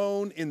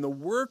alone in the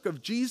work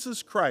of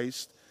Jesus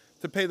Christ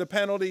to pay the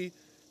penalty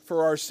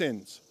for our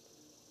sins.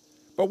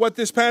 But what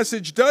this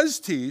passage does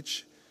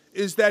teach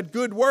is that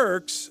good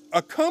works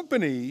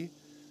accompany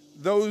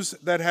those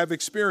that have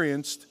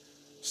experienced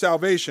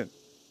salvation.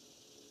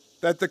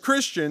 That the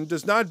Christian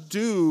does not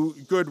do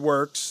good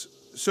works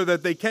so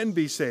that they can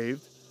be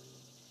saved,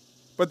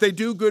 but they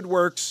do good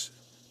works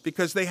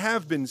because they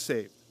have been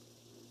saved.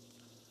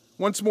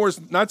 Once more,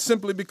 not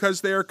simply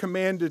because they are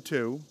commanded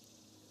to,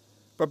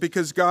 but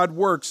because God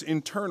works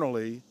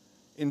internally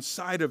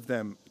inside of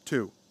them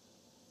too.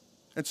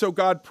 And so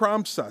God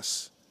prompts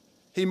us.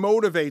 He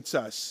motivates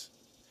us.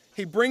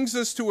 He brings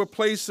us to a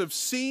place of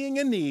seeing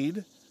a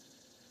need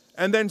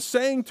and then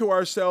saying to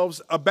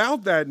ourselves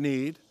about that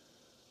need,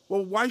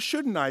 well, why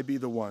shouldn't I be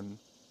the one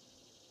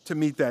to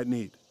meet that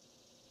need?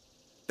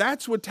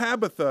 That's what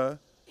Tabitha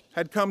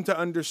had come to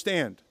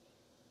understand.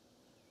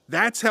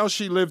 That's how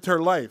she lived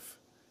her life.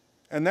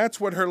 And that's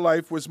what her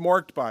life was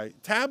marked by.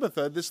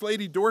 Tabitha, this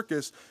lady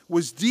Dorcas,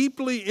 was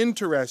deeply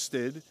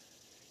interested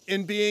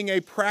in being a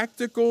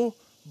practical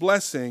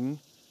blessing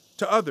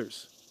to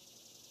others.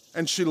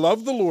 And she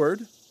loved the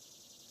Lord,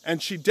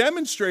 and she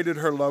demonstrated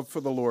her love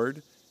for the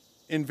Lord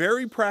in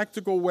very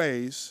practical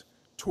ways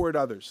toward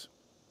others.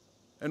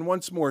 And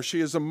once more,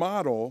 she is a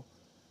model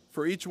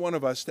for each one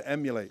of us to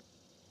emulate.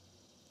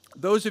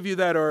 Those of you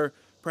that are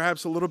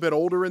perhaps a little bit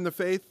older in the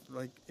faith,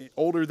 like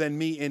older than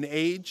me in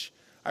age,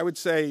 I would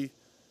say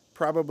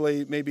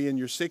probably maybe in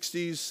your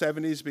 60s,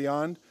 70s,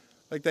 beyond,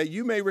 like that,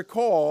 you may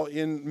recall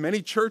in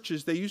many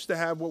churches, they used to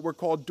have what were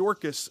called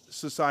Dorcas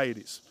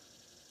societies.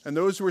 And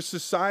those were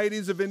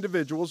societies of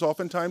individuals,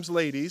 oftentimes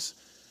ladies,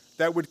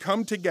 that would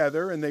come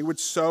together and they would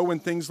sew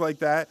and things like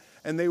that,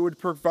 and they would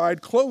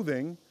provide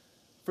clothing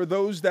for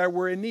those that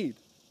were in need.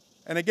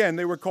 And again,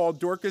 they were called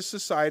Dorcas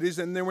societies,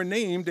 and they were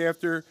named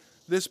after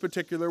this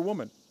particular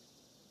woman.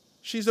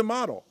 She's a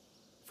model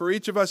for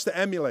each of us to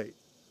emulate.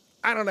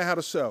 I don't know how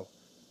to sew.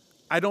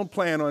 I don't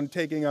plan on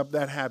taking up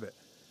that habit.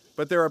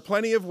 But there are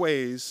plenty of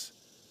ways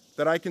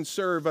that I can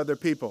serve other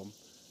people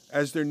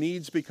as their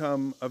needs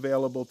become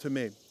available to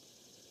me.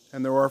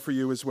 And there are for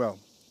you as well.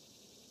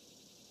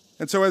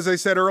 And so, as I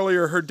said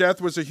earlier, her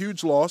death was a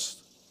huge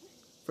loss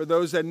for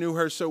those that knew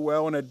her so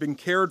well and had been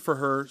cared for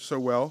her so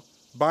well,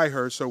 by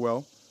her so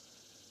well.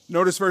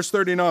 Notice verse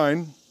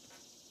 39.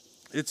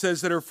 It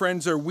says that her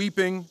friends are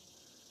weeping.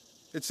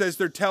 It says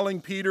they're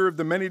telling Peter of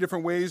the many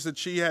different ways that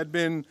she had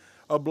been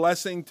a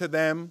blessing to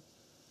them.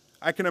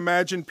 I can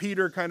imagine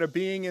Peter kind of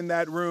being in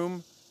that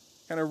room,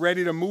 kind of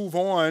ready to move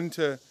on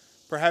to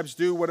perhaps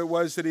do what it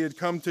was that he had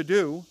come to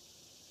do.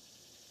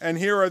 And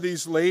here are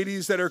these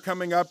ladies that are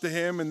coming up to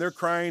him, and they're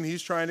crying.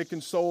 He's trying to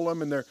console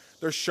them, and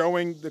they're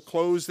showing the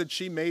clothes that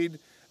she made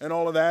and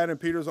all of that. And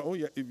Peter's, oh,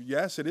 yeah,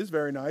 yes, it is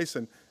very nice.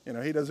 And,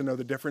 he doesn't know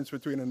the difference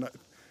between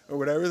or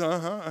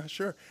whatever.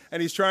 Sure.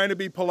 And he's trying to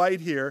be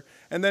polite here.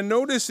 And then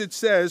notice it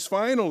says,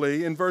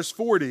 finally, in verse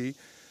 40,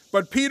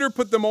 but Peter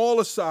put them all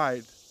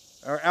aside,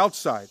 or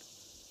outside.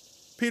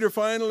 Peter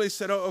finally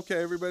said, oh,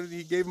 okay, everybody.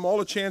 He gave them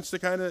all a chance to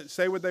kind of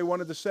say what they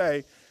wanted to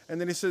say.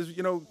 And then he says,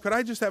 could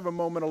I just have a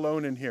moment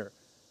alone in here?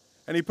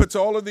 And he puts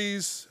all of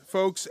these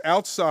folks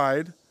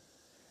outside,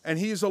 and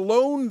he's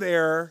alone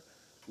there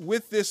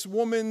with this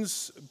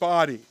woman's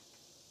body,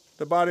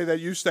 the body that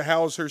used to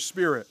house her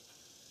spirit.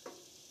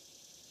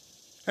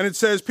 And it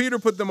says, Peter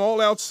put them all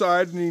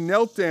outside, and he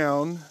knelt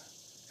down,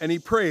 and he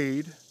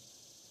prayed,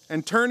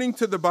 and turning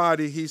to the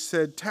body, he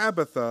said,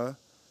 Tabitha,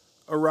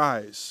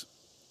 arise.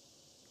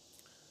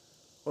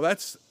 Well,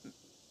 that's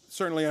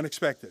certainly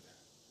unexpected,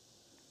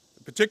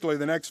 particularly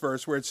the next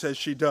verse where it says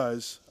she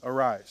does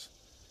arise.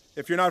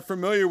 If you're not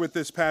familiar with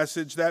this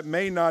passage, that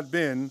may not have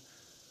been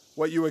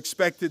what you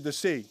expected to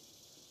see.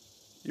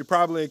 You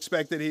probably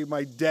expected he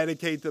might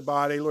dedicate the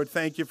body. Lord,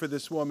 thank you for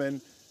this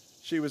woman.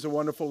 She was a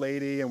wonderful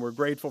lady, and we're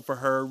grateful for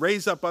her.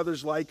 Raise up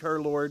others like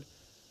her, Lord.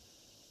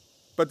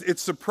 But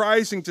it's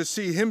surprising to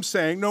see him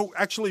saying, no,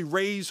 actually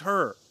raise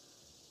her.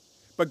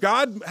 But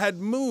God had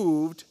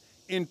moved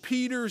in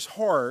Peter's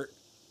heart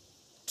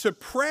to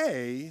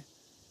pray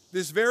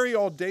this very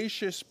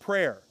audacious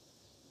prayer.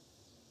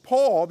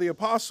 Paul, the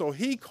apostle,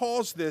 he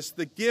calls this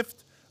the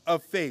gift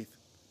of faith.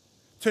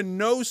 To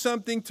know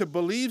something, to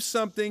believe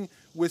something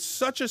with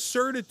such a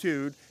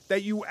certitude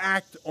that you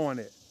act on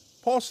it.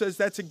 Paul says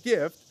that's a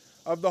gift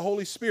of the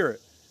Holy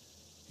Spirit.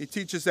 He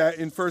teaches that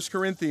in 1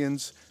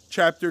 Corinthians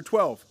chapter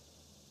 12.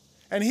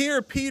 And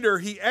here Peter,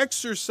 he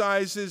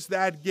exercises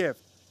that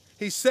gift.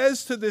 He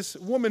says to this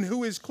woman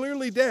who is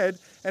clearly dead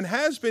and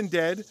has been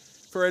dead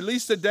for at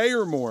least a day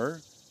or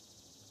more,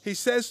 he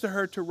says to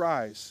her to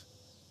rise.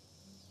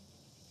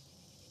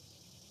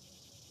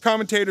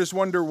 Commentators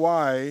wonder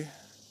why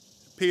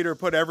Peter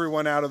put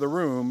everyone out of the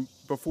room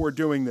before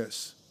doing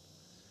this.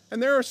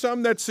 And there are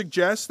some that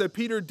suggest that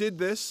Peter did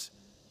this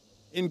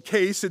in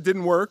case it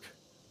didn't work.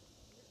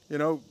 You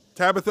know,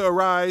 Tabitha,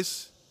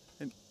 arise.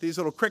 And these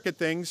little cricket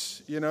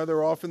things, you know,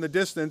 they're off in the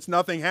distance.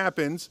 Nothing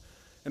happens.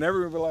 And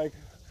everyone will be like,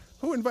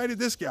 who invited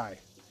this guy?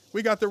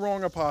 We got the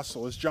wrong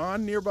apostle. Is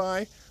John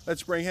nearby?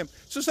 Let's bring him.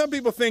 So some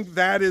people think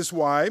that is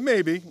why.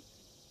 Maybe.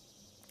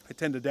 I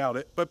tend to doubt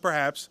it. But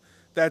perhaps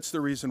that's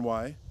the reason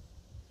why.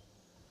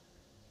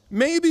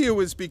 Maybe it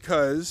was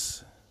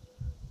because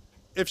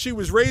if she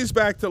was raised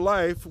back to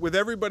life with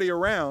everybody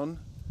around,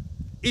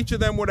 each of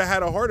them would have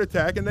had a heart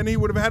attack, and then he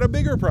would have had a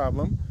bigger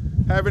problem,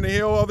 having to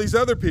heal all these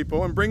other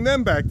people and bring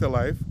them back to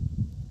life.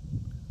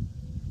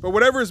 But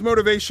whatever his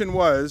motivation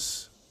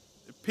was,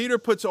 Peter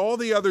puts all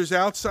the others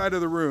outside of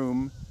the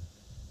room,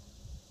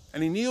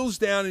 and he kneels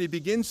down and he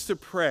begins to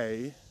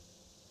pray.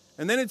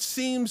 And then it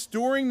seems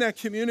during that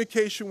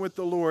communication with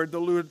the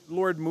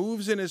Lord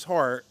moves in his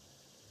heart,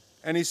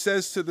 and he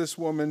says to this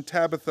woman,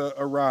 Tabitha,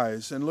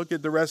 arise. And look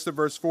at the rest of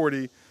verse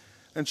 40.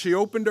 And she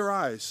opened her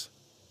eyes,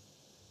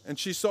 and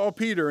she saw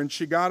Peter, and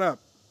she got up.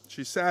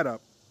 She sat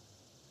up.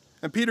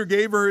 And Peter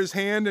gave her his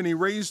hand, and he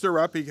raised her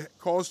up. He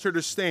caused her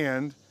to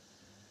stand.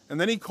 And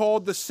then he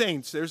called the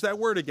saints. There's that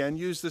word again,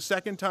 used the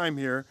second time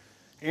here.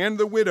 And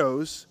the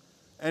widows.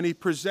 And he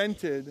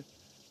presented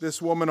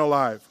this woman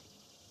alive.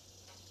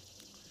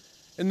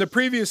 In the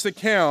previous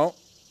account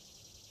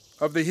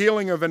of the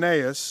healing of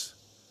Aeneas,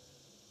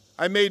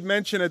 I made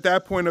mention at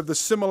that point of the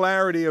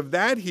similarity of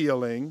that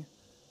healing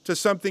to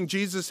something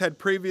Jesus had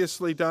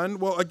previously done.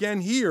 Well, again,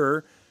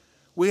 here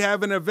we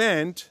have an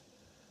event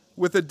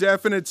with a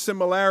definite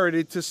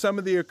similarity to some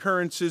of the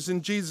occurrences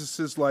in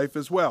Jesus' life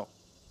as well.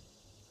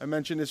 I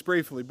mentioned this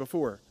briefly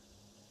before.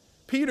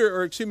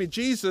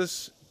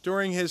 Jesus,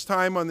 during his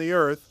time on the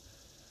earth,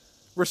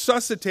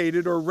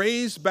 resuscitated or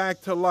raised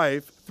back to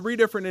life 3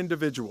 different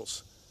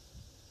individuals.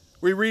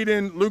 We read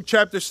in Luke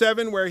chapter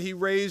 7 where he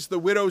raised the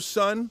widow's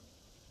son.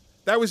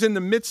 That was in the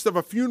midst of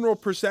a funeral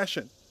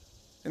procession.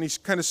 And he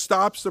kind of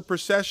stops the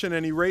procession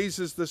and he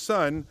raises the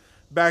son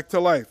back to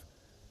life.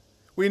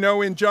 We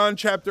know in John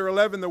chapter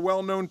 11, the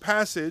well-known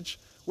passage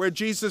where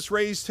Jesus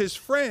raised his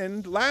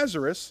friend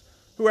Lazarus,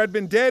 who had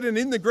been dead and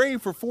in the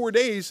grave for 4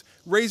 days,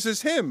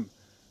 raises him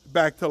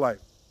back to life.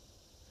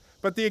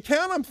 But the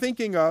account I'm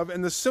thinking of,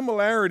 and the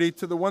similarity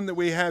to the one that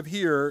we have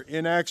here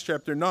in Acts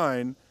chapter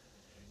 9,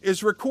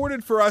 is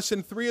recorded for us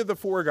in 3 of the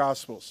 4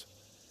 Gospels.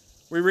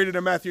 We read it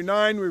in Matthew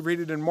 9, we read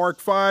it in Mark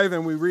 5,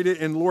 and we read it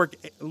in Luke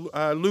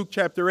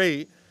chapter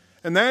 8.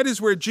 And that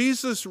is where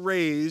Jesus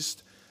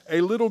raised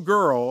a little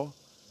girl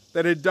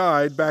that had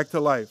died back to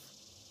life.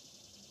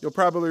 You'll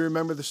probably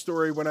remember the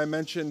story when I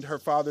mentioned her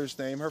father's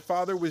name. Her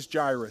father was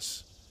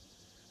Jairus.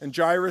 And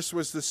Jairus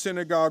was the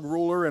synagogue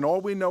ruler, and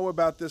all we know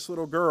about this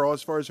little girl,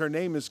 as far as her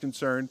name is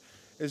concerned,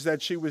 is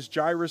that she was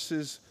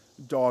Jairus'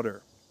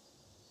 daughter.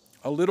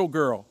 A little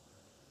girl.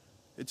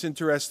 It's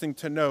interesting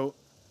to note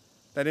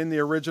that in the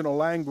original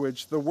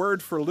language, the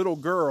word for little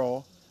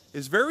girl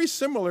is very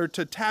similar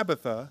to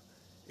Tabitha.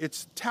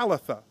 It's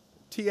Talitha,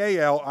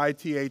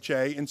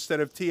 T-A-L-I-T-H-A, instead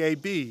of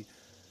T-A-B-I-T-H-A.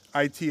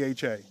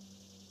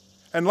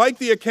 And like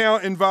the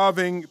account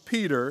involving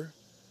Peter,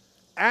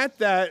 at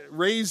that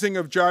raising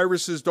of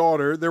Jairus'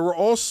 daughter, there were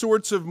all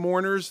sorts of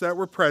mourners that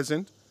were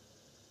present.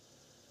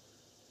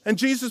 And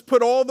Jesus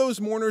put all those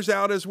mourners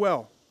out as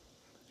well.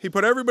 He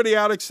put everybody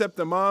out except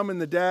the mom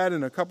and the dad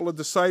and a couple of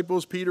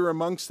disciples. Peter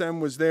amongst them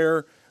was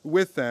there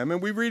with them.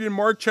 And we read in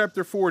Mark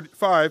chapter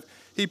 5,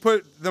 he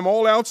put them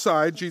all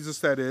outside, Jesus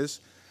that is,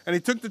 and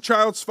he took the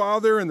child's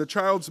father and the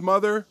child's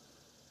mother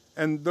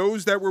and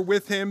those that were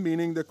with him,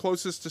 meaning the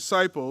closest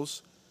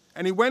disciples,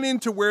 and he went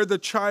into where the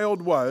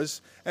child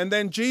was. And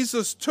then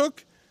Jesus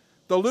took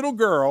the little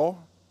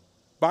girl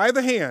by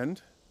the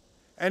hand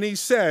and he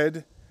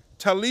said,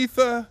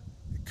 Talitha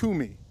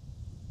Kumi.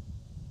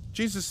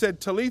 Jesus said,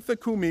 Talitha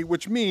Kumi,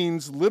 which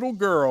means, little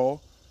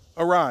girl,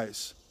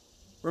 arise.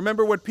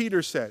 Remember what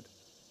Peter said.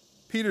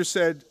 Peter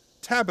said,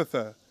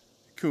 Tabitha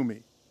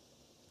Kumi.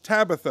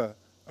 Tabitha,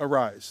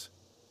 arise.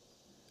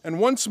 And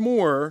once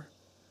more,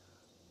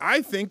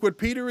 I think what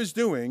Peter is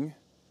doing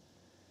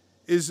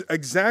is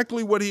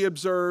exactly what he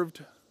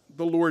observed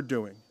the Lord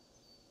doing.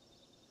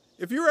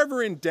 If you're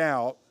ever in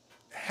doubt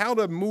how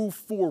to move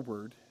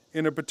forward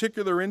in a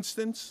particular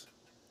instance,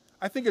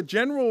 I think a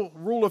general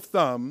rule of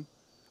thumb,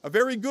 a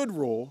very good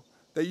rule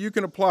that you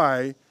can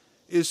apply,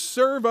 is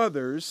serve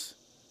others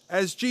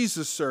as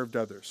Jesus served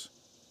others.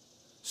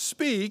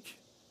 Speak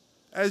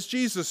as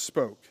Jesus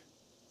spoke,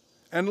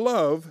 and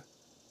love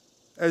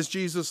as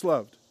Jesus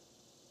loved.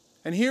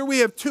 And here we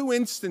have two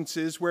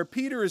instances where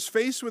Peter is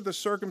faced with a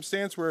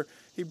circumstance where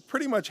he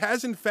pretty much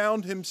hasn't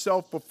found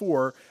himself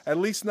before, at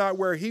least not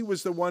where he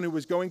was the one who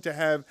was going to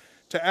have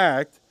to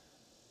act.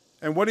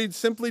 And what he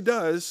simply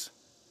does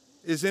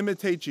is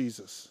imitate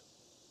Jesus.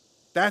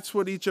 That's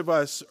what each of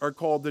us are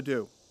called to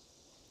do,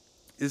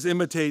 is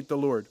imitate the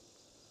Lord.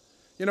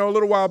 You know, a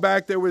little while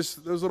back, there was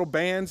those little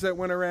bands that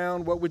went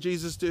around, What Would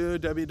Jesus Do?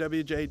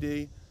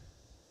 WWJD.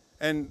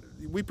 And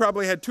we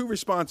probably had two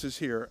responses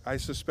here, I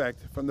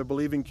suspect, from the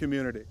believing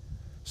community.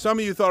 Some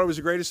of you thought it was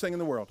the greatest thing in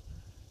the world.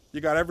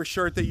 You got every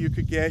shirt that you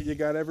could get. You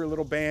got every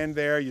little band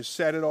there. You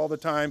said it all the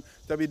time,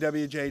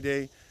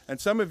 WWJD. And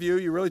some of you,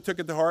 you really took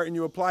it to heart and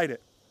you applied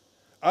it.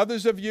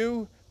 Others of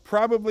you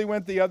probably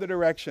went the other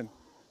direction.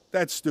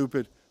 That's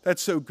stupid.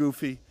 That's so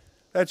goofy.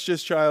 That's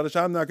just childish.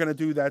 I'm not going to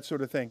do that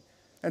sort of thing.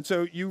 And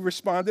so you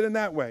responded in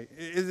that way.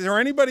 Is there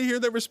anybody here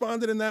that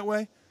responded in that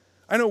way?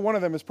 I know one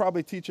of them is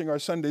probably teaching our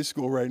Sunday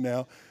school right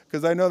now,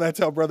 because I know that's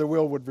how Brother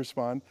Will would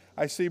respond.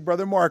 I see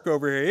Brother Mark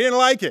over here. He didn't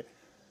like it.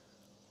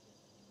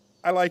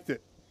 I liked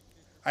it.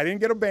 I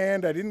didn't get a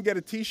band. I didn't get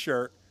a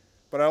T-shirt,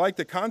 but I like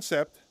the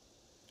concept,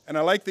 and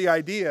I like the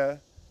idea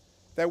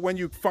that when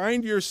you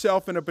find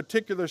yourself in a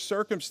particular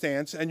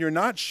circumstance and you're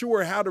not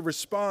sure how to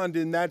respond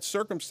in that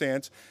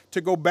circumstance,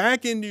 to go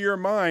back into your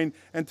mind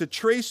and to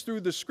trace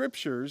through the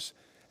scriptures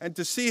and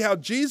to see how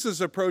Jesus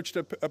approached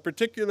a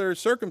particular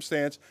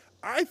circumstance,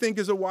 I think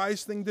is a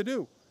wise thing to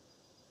do.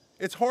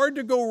 It's hard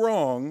to go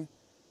wrong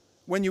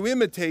when you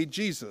imitate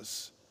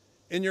Jesus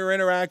in your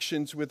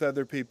interactions with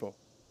other people.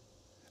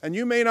 And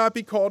you may not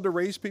be called to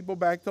raise people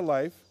back to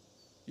life.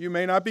 You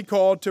may not be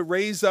called to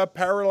raise up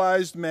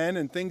paralyzed men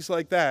and things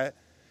like that,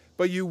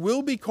 but you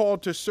will be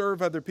called to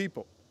serve other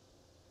people.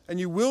 And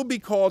you will be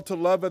called to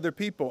love other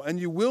people. And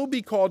you will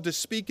be called to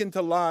speak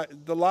into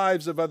the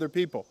lives of other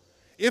people.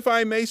 If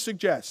I may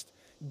suggest,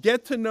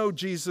 get to know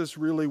Jesus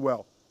really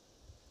well.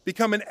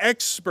 Become an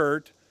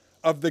expert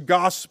of the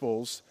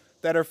Gospels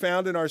that are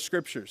found in our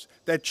scriptures,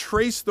 that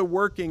trace the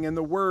working and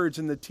the words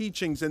and the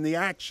teachings and the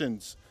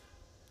actions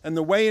and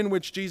the way in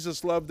which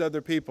Jesus loved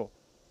other people,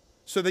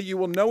 so that you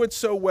will know it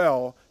so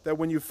well that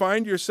when you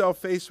find yourself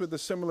faced with a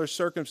similar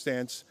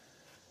circumstance,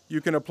 you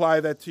can apply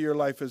that to your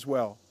life as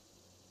well,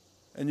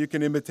 and you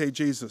can imitate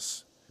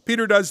Jesus.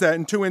 Peter does that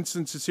in two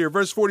instances here.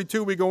 Verse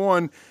 42, we go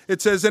on.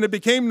 It says, "And it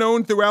became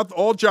known throughout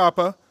all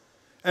Joppa,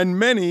 and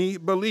many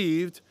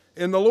believed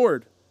in the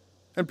Lord.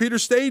 And Peter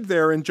stayed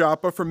there in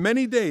Joppa for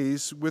many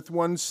days with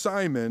one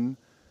Simon,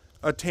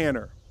 a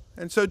tanner."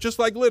 And so just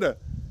like Lydda,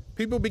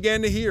 people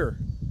began to hear.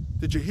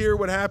 Did you hear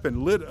what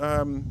happened?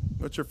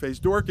 What's her face?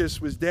 Dorcas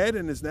was dead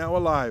and is now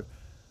alive.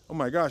 Oh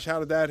my gosh, how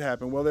did that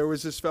happen? Well, there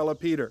was this fella,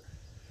 Peter.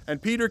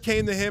 And Peter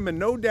came to him, and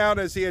no doubt,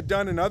 as he had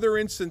done in other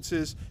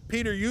instances,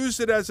 Peter used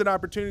it as an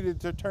opportunity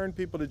to turn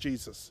people to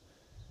Jesus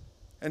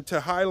and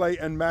to highlight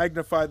and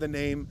magnify the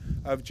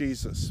name of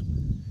Jesus.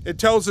 It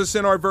tells us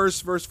in our verse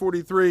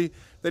 43,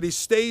 that he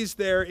stays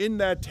there in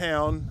that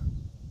town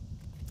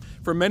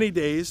for many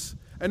days.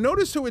 And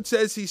notice who it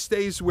says he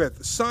stays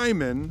with: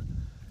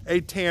 Simon,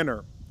 a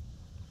tanner.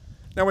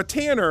 Now, a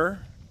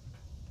tanner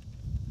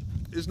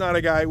is not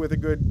a guy with a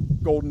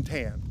good golden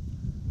tan,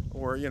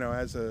 or,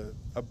 has a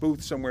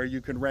booth somewhere you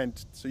can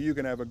rent so you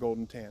can have a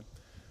golden tan.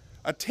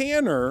 A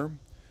tanner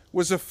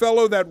was a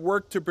fellow that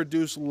worked to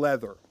produce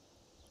leather.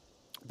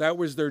 That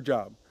was their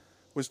job,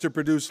 was to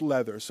produce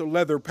leather. So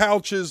leather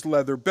pouches,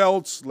 leather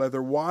belts,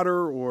 leather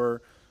water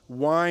or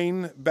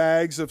wine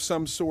bags of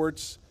some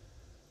sorts,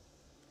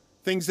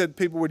 things that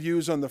people would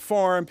use on the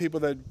farm,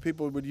 that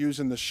people would use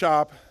in the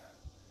shop.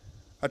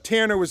 A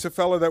tanner was a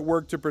fellow that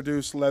worked to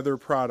produce leather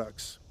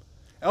products.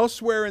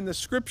 Elsewhere in the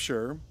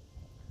scripture,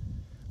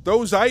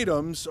 those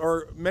items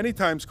are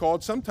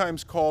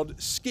sometimes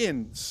called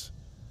skins.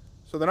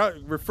 So they're not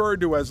referred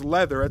to as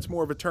leather. That's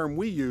more of a term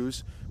we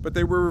use, but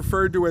they were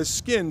referred to as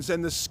skins.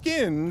 And the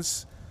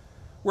skins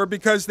were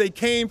because they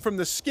came from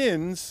the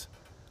skins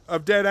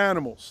of dead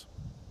animals.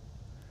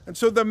 And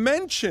so the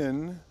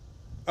mention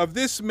of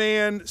this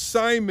man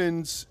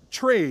Simon's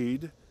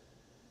trade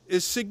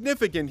is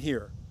significant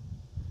here,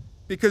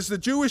 because the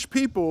Jewish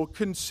people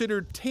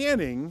considered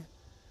tanning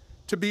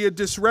to be a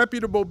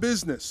disreputable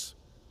business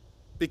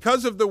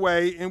because of the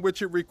way in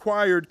which it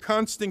required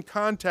constant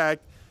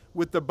contact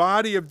with the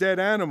body of dead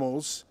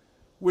animals,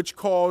 which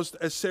caused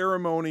a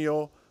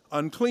ceremonial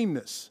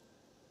uncleanness.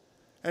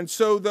 And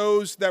so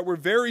those that were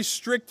very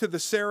strict to the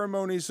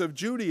ceremonies of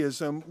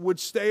Judaism would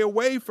stay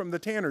away from the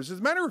tanners. As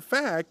a matter of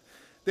fact,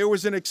 there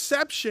was an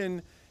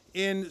exception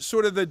in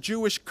sort of the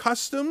Jewish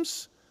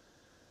customs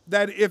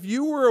that if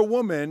you were a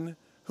woman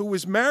who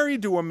was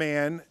married to a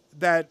man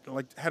that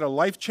had a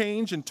life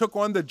change and took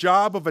on the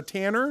job of a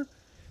tanner,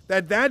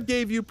 that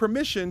gave you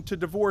permission to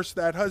divorce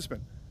that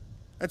husband.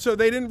 And so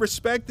they didn't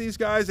respect these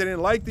guys. They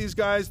didn't like these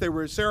guys. They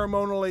were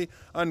ceremonially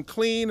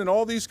unclean and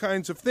all these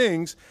kinds of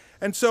things.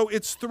 And so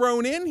it's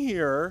thrown in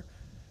here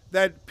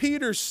that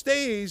Peter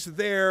stays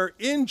there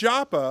in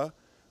Joppa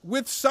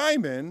with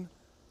Simon,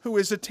 who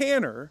is a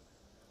tanner,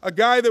 a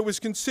guy that was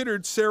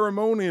considered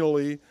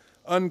ceremonially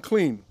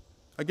unclean.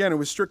 Again, it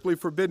was strictly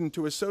forbidden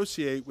to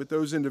associate with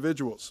those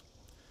individuals.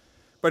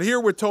 But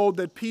here we're told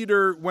that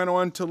Peter went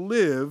on to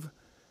live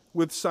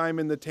with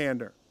Simon the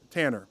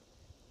tanner,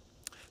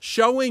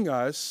 showing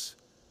us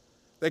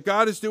that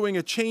God is doing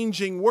a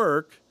changing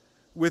work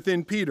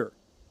within Peter,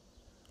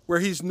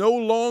 where he's no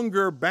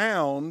longer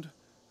bound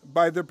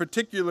by the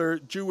particular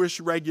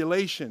Jewish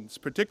regulations,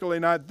 particularly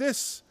not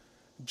this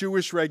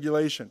Jewish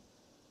regulation.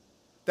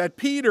 That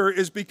Peter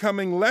is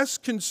becoming less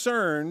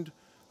concerned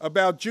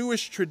about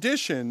Jewish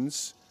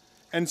traditions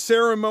and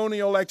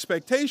ceremonial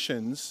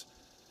expectations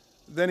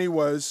than he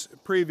was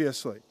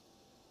previously.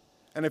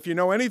 And if you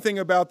know anything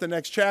about the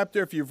next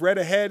chapter, if you've read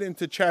ahead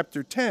into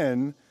chapter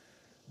 10,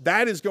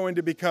 that is going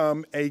to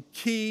become a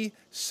key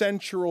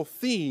central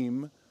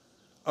theme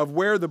of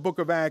where the book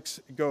of Acts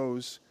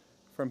goes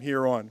from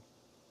here on.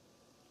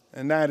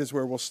 And that is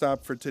where we'll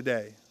stop for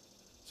today.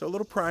 So a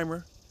little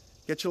primer,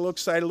 get you a little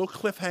excited, a little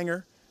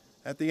cliffhanger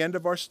at the end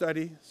of our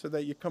study so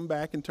that you come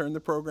back and turn the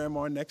program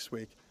on next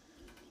week.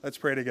 Let's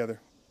pray together.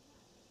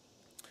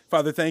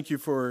 Father, thank you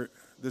for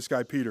this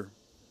guy, Peter.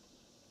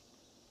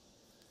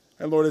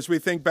 And Lord, as we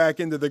think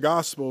back into the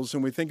Gospels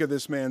and we think of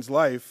this man's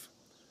life,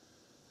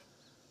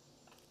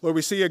 Lord,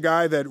 we see a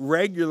guy that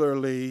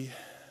regularly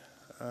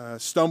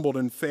stumbled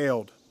and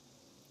failed,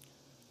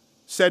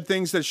 said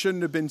things that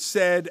shouldn't have been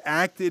said,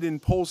 acted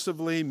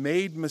impulsively,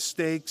 made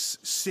mistakes,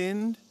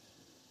 sinned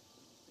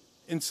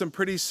in some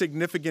pretty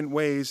significant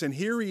ways. And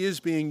here he is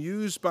being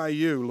used by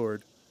you,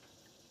 Lord,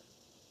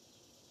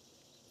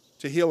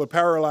 to heal a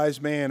paralyzed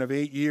man of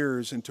 8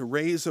 years and to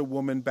raise a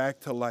woman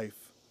back to life.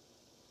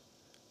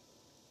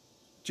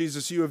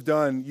 Jesus, you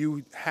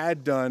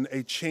had done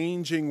a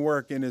changing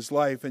work in his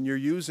life, and you're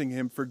using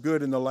him for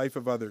good in the life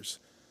of others,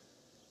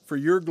 for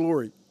your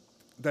glory,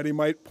 that he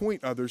might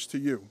point others to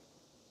you.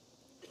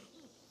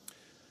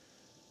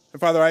 And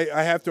Father,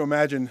 I have to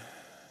imagine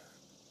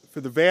for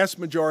the vast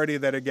majority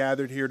that are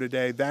gathered here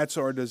today, that's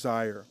our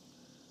desire.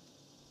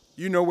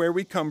 You know where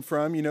we come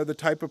from. You know the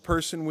type of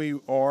person we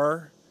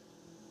are.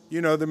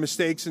 You know the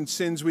mistakes and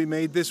sins we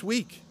made this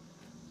week.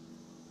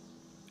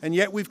 And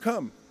yet we've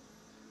come.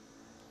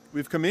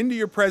 We've come into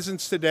your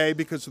presence today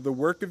because of the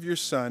work of your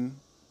Son.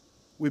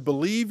 We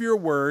believe your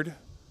word,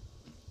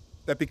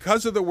 that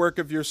because of the work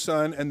of your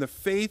Son and the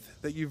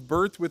faith that you've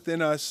birthed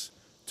within us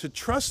to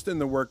trust in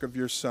the work of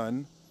your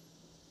Son,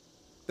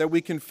 that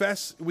we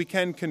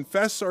can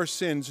confess our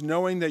sins,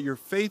 knowing that you're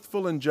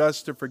faithful and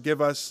just to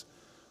forgive us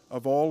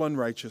of all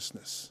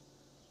unrighteousness.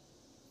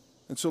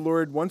 And so,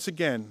 Lord, once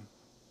again,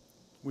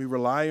 we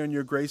rely on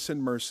your grace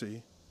and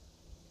mercy,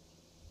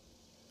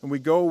 and we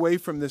go away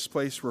from this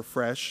place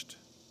refreshed.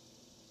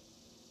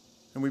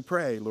 And we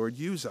pray, Lord,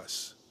 use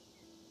us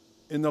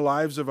in the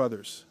lives of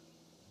others,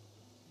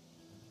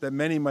 that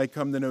many might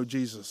come to know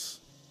Jesus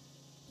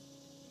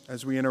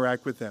as we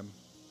interact with them.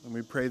 And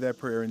we pray that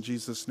prayer in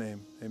Jesus'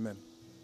 name. Amen.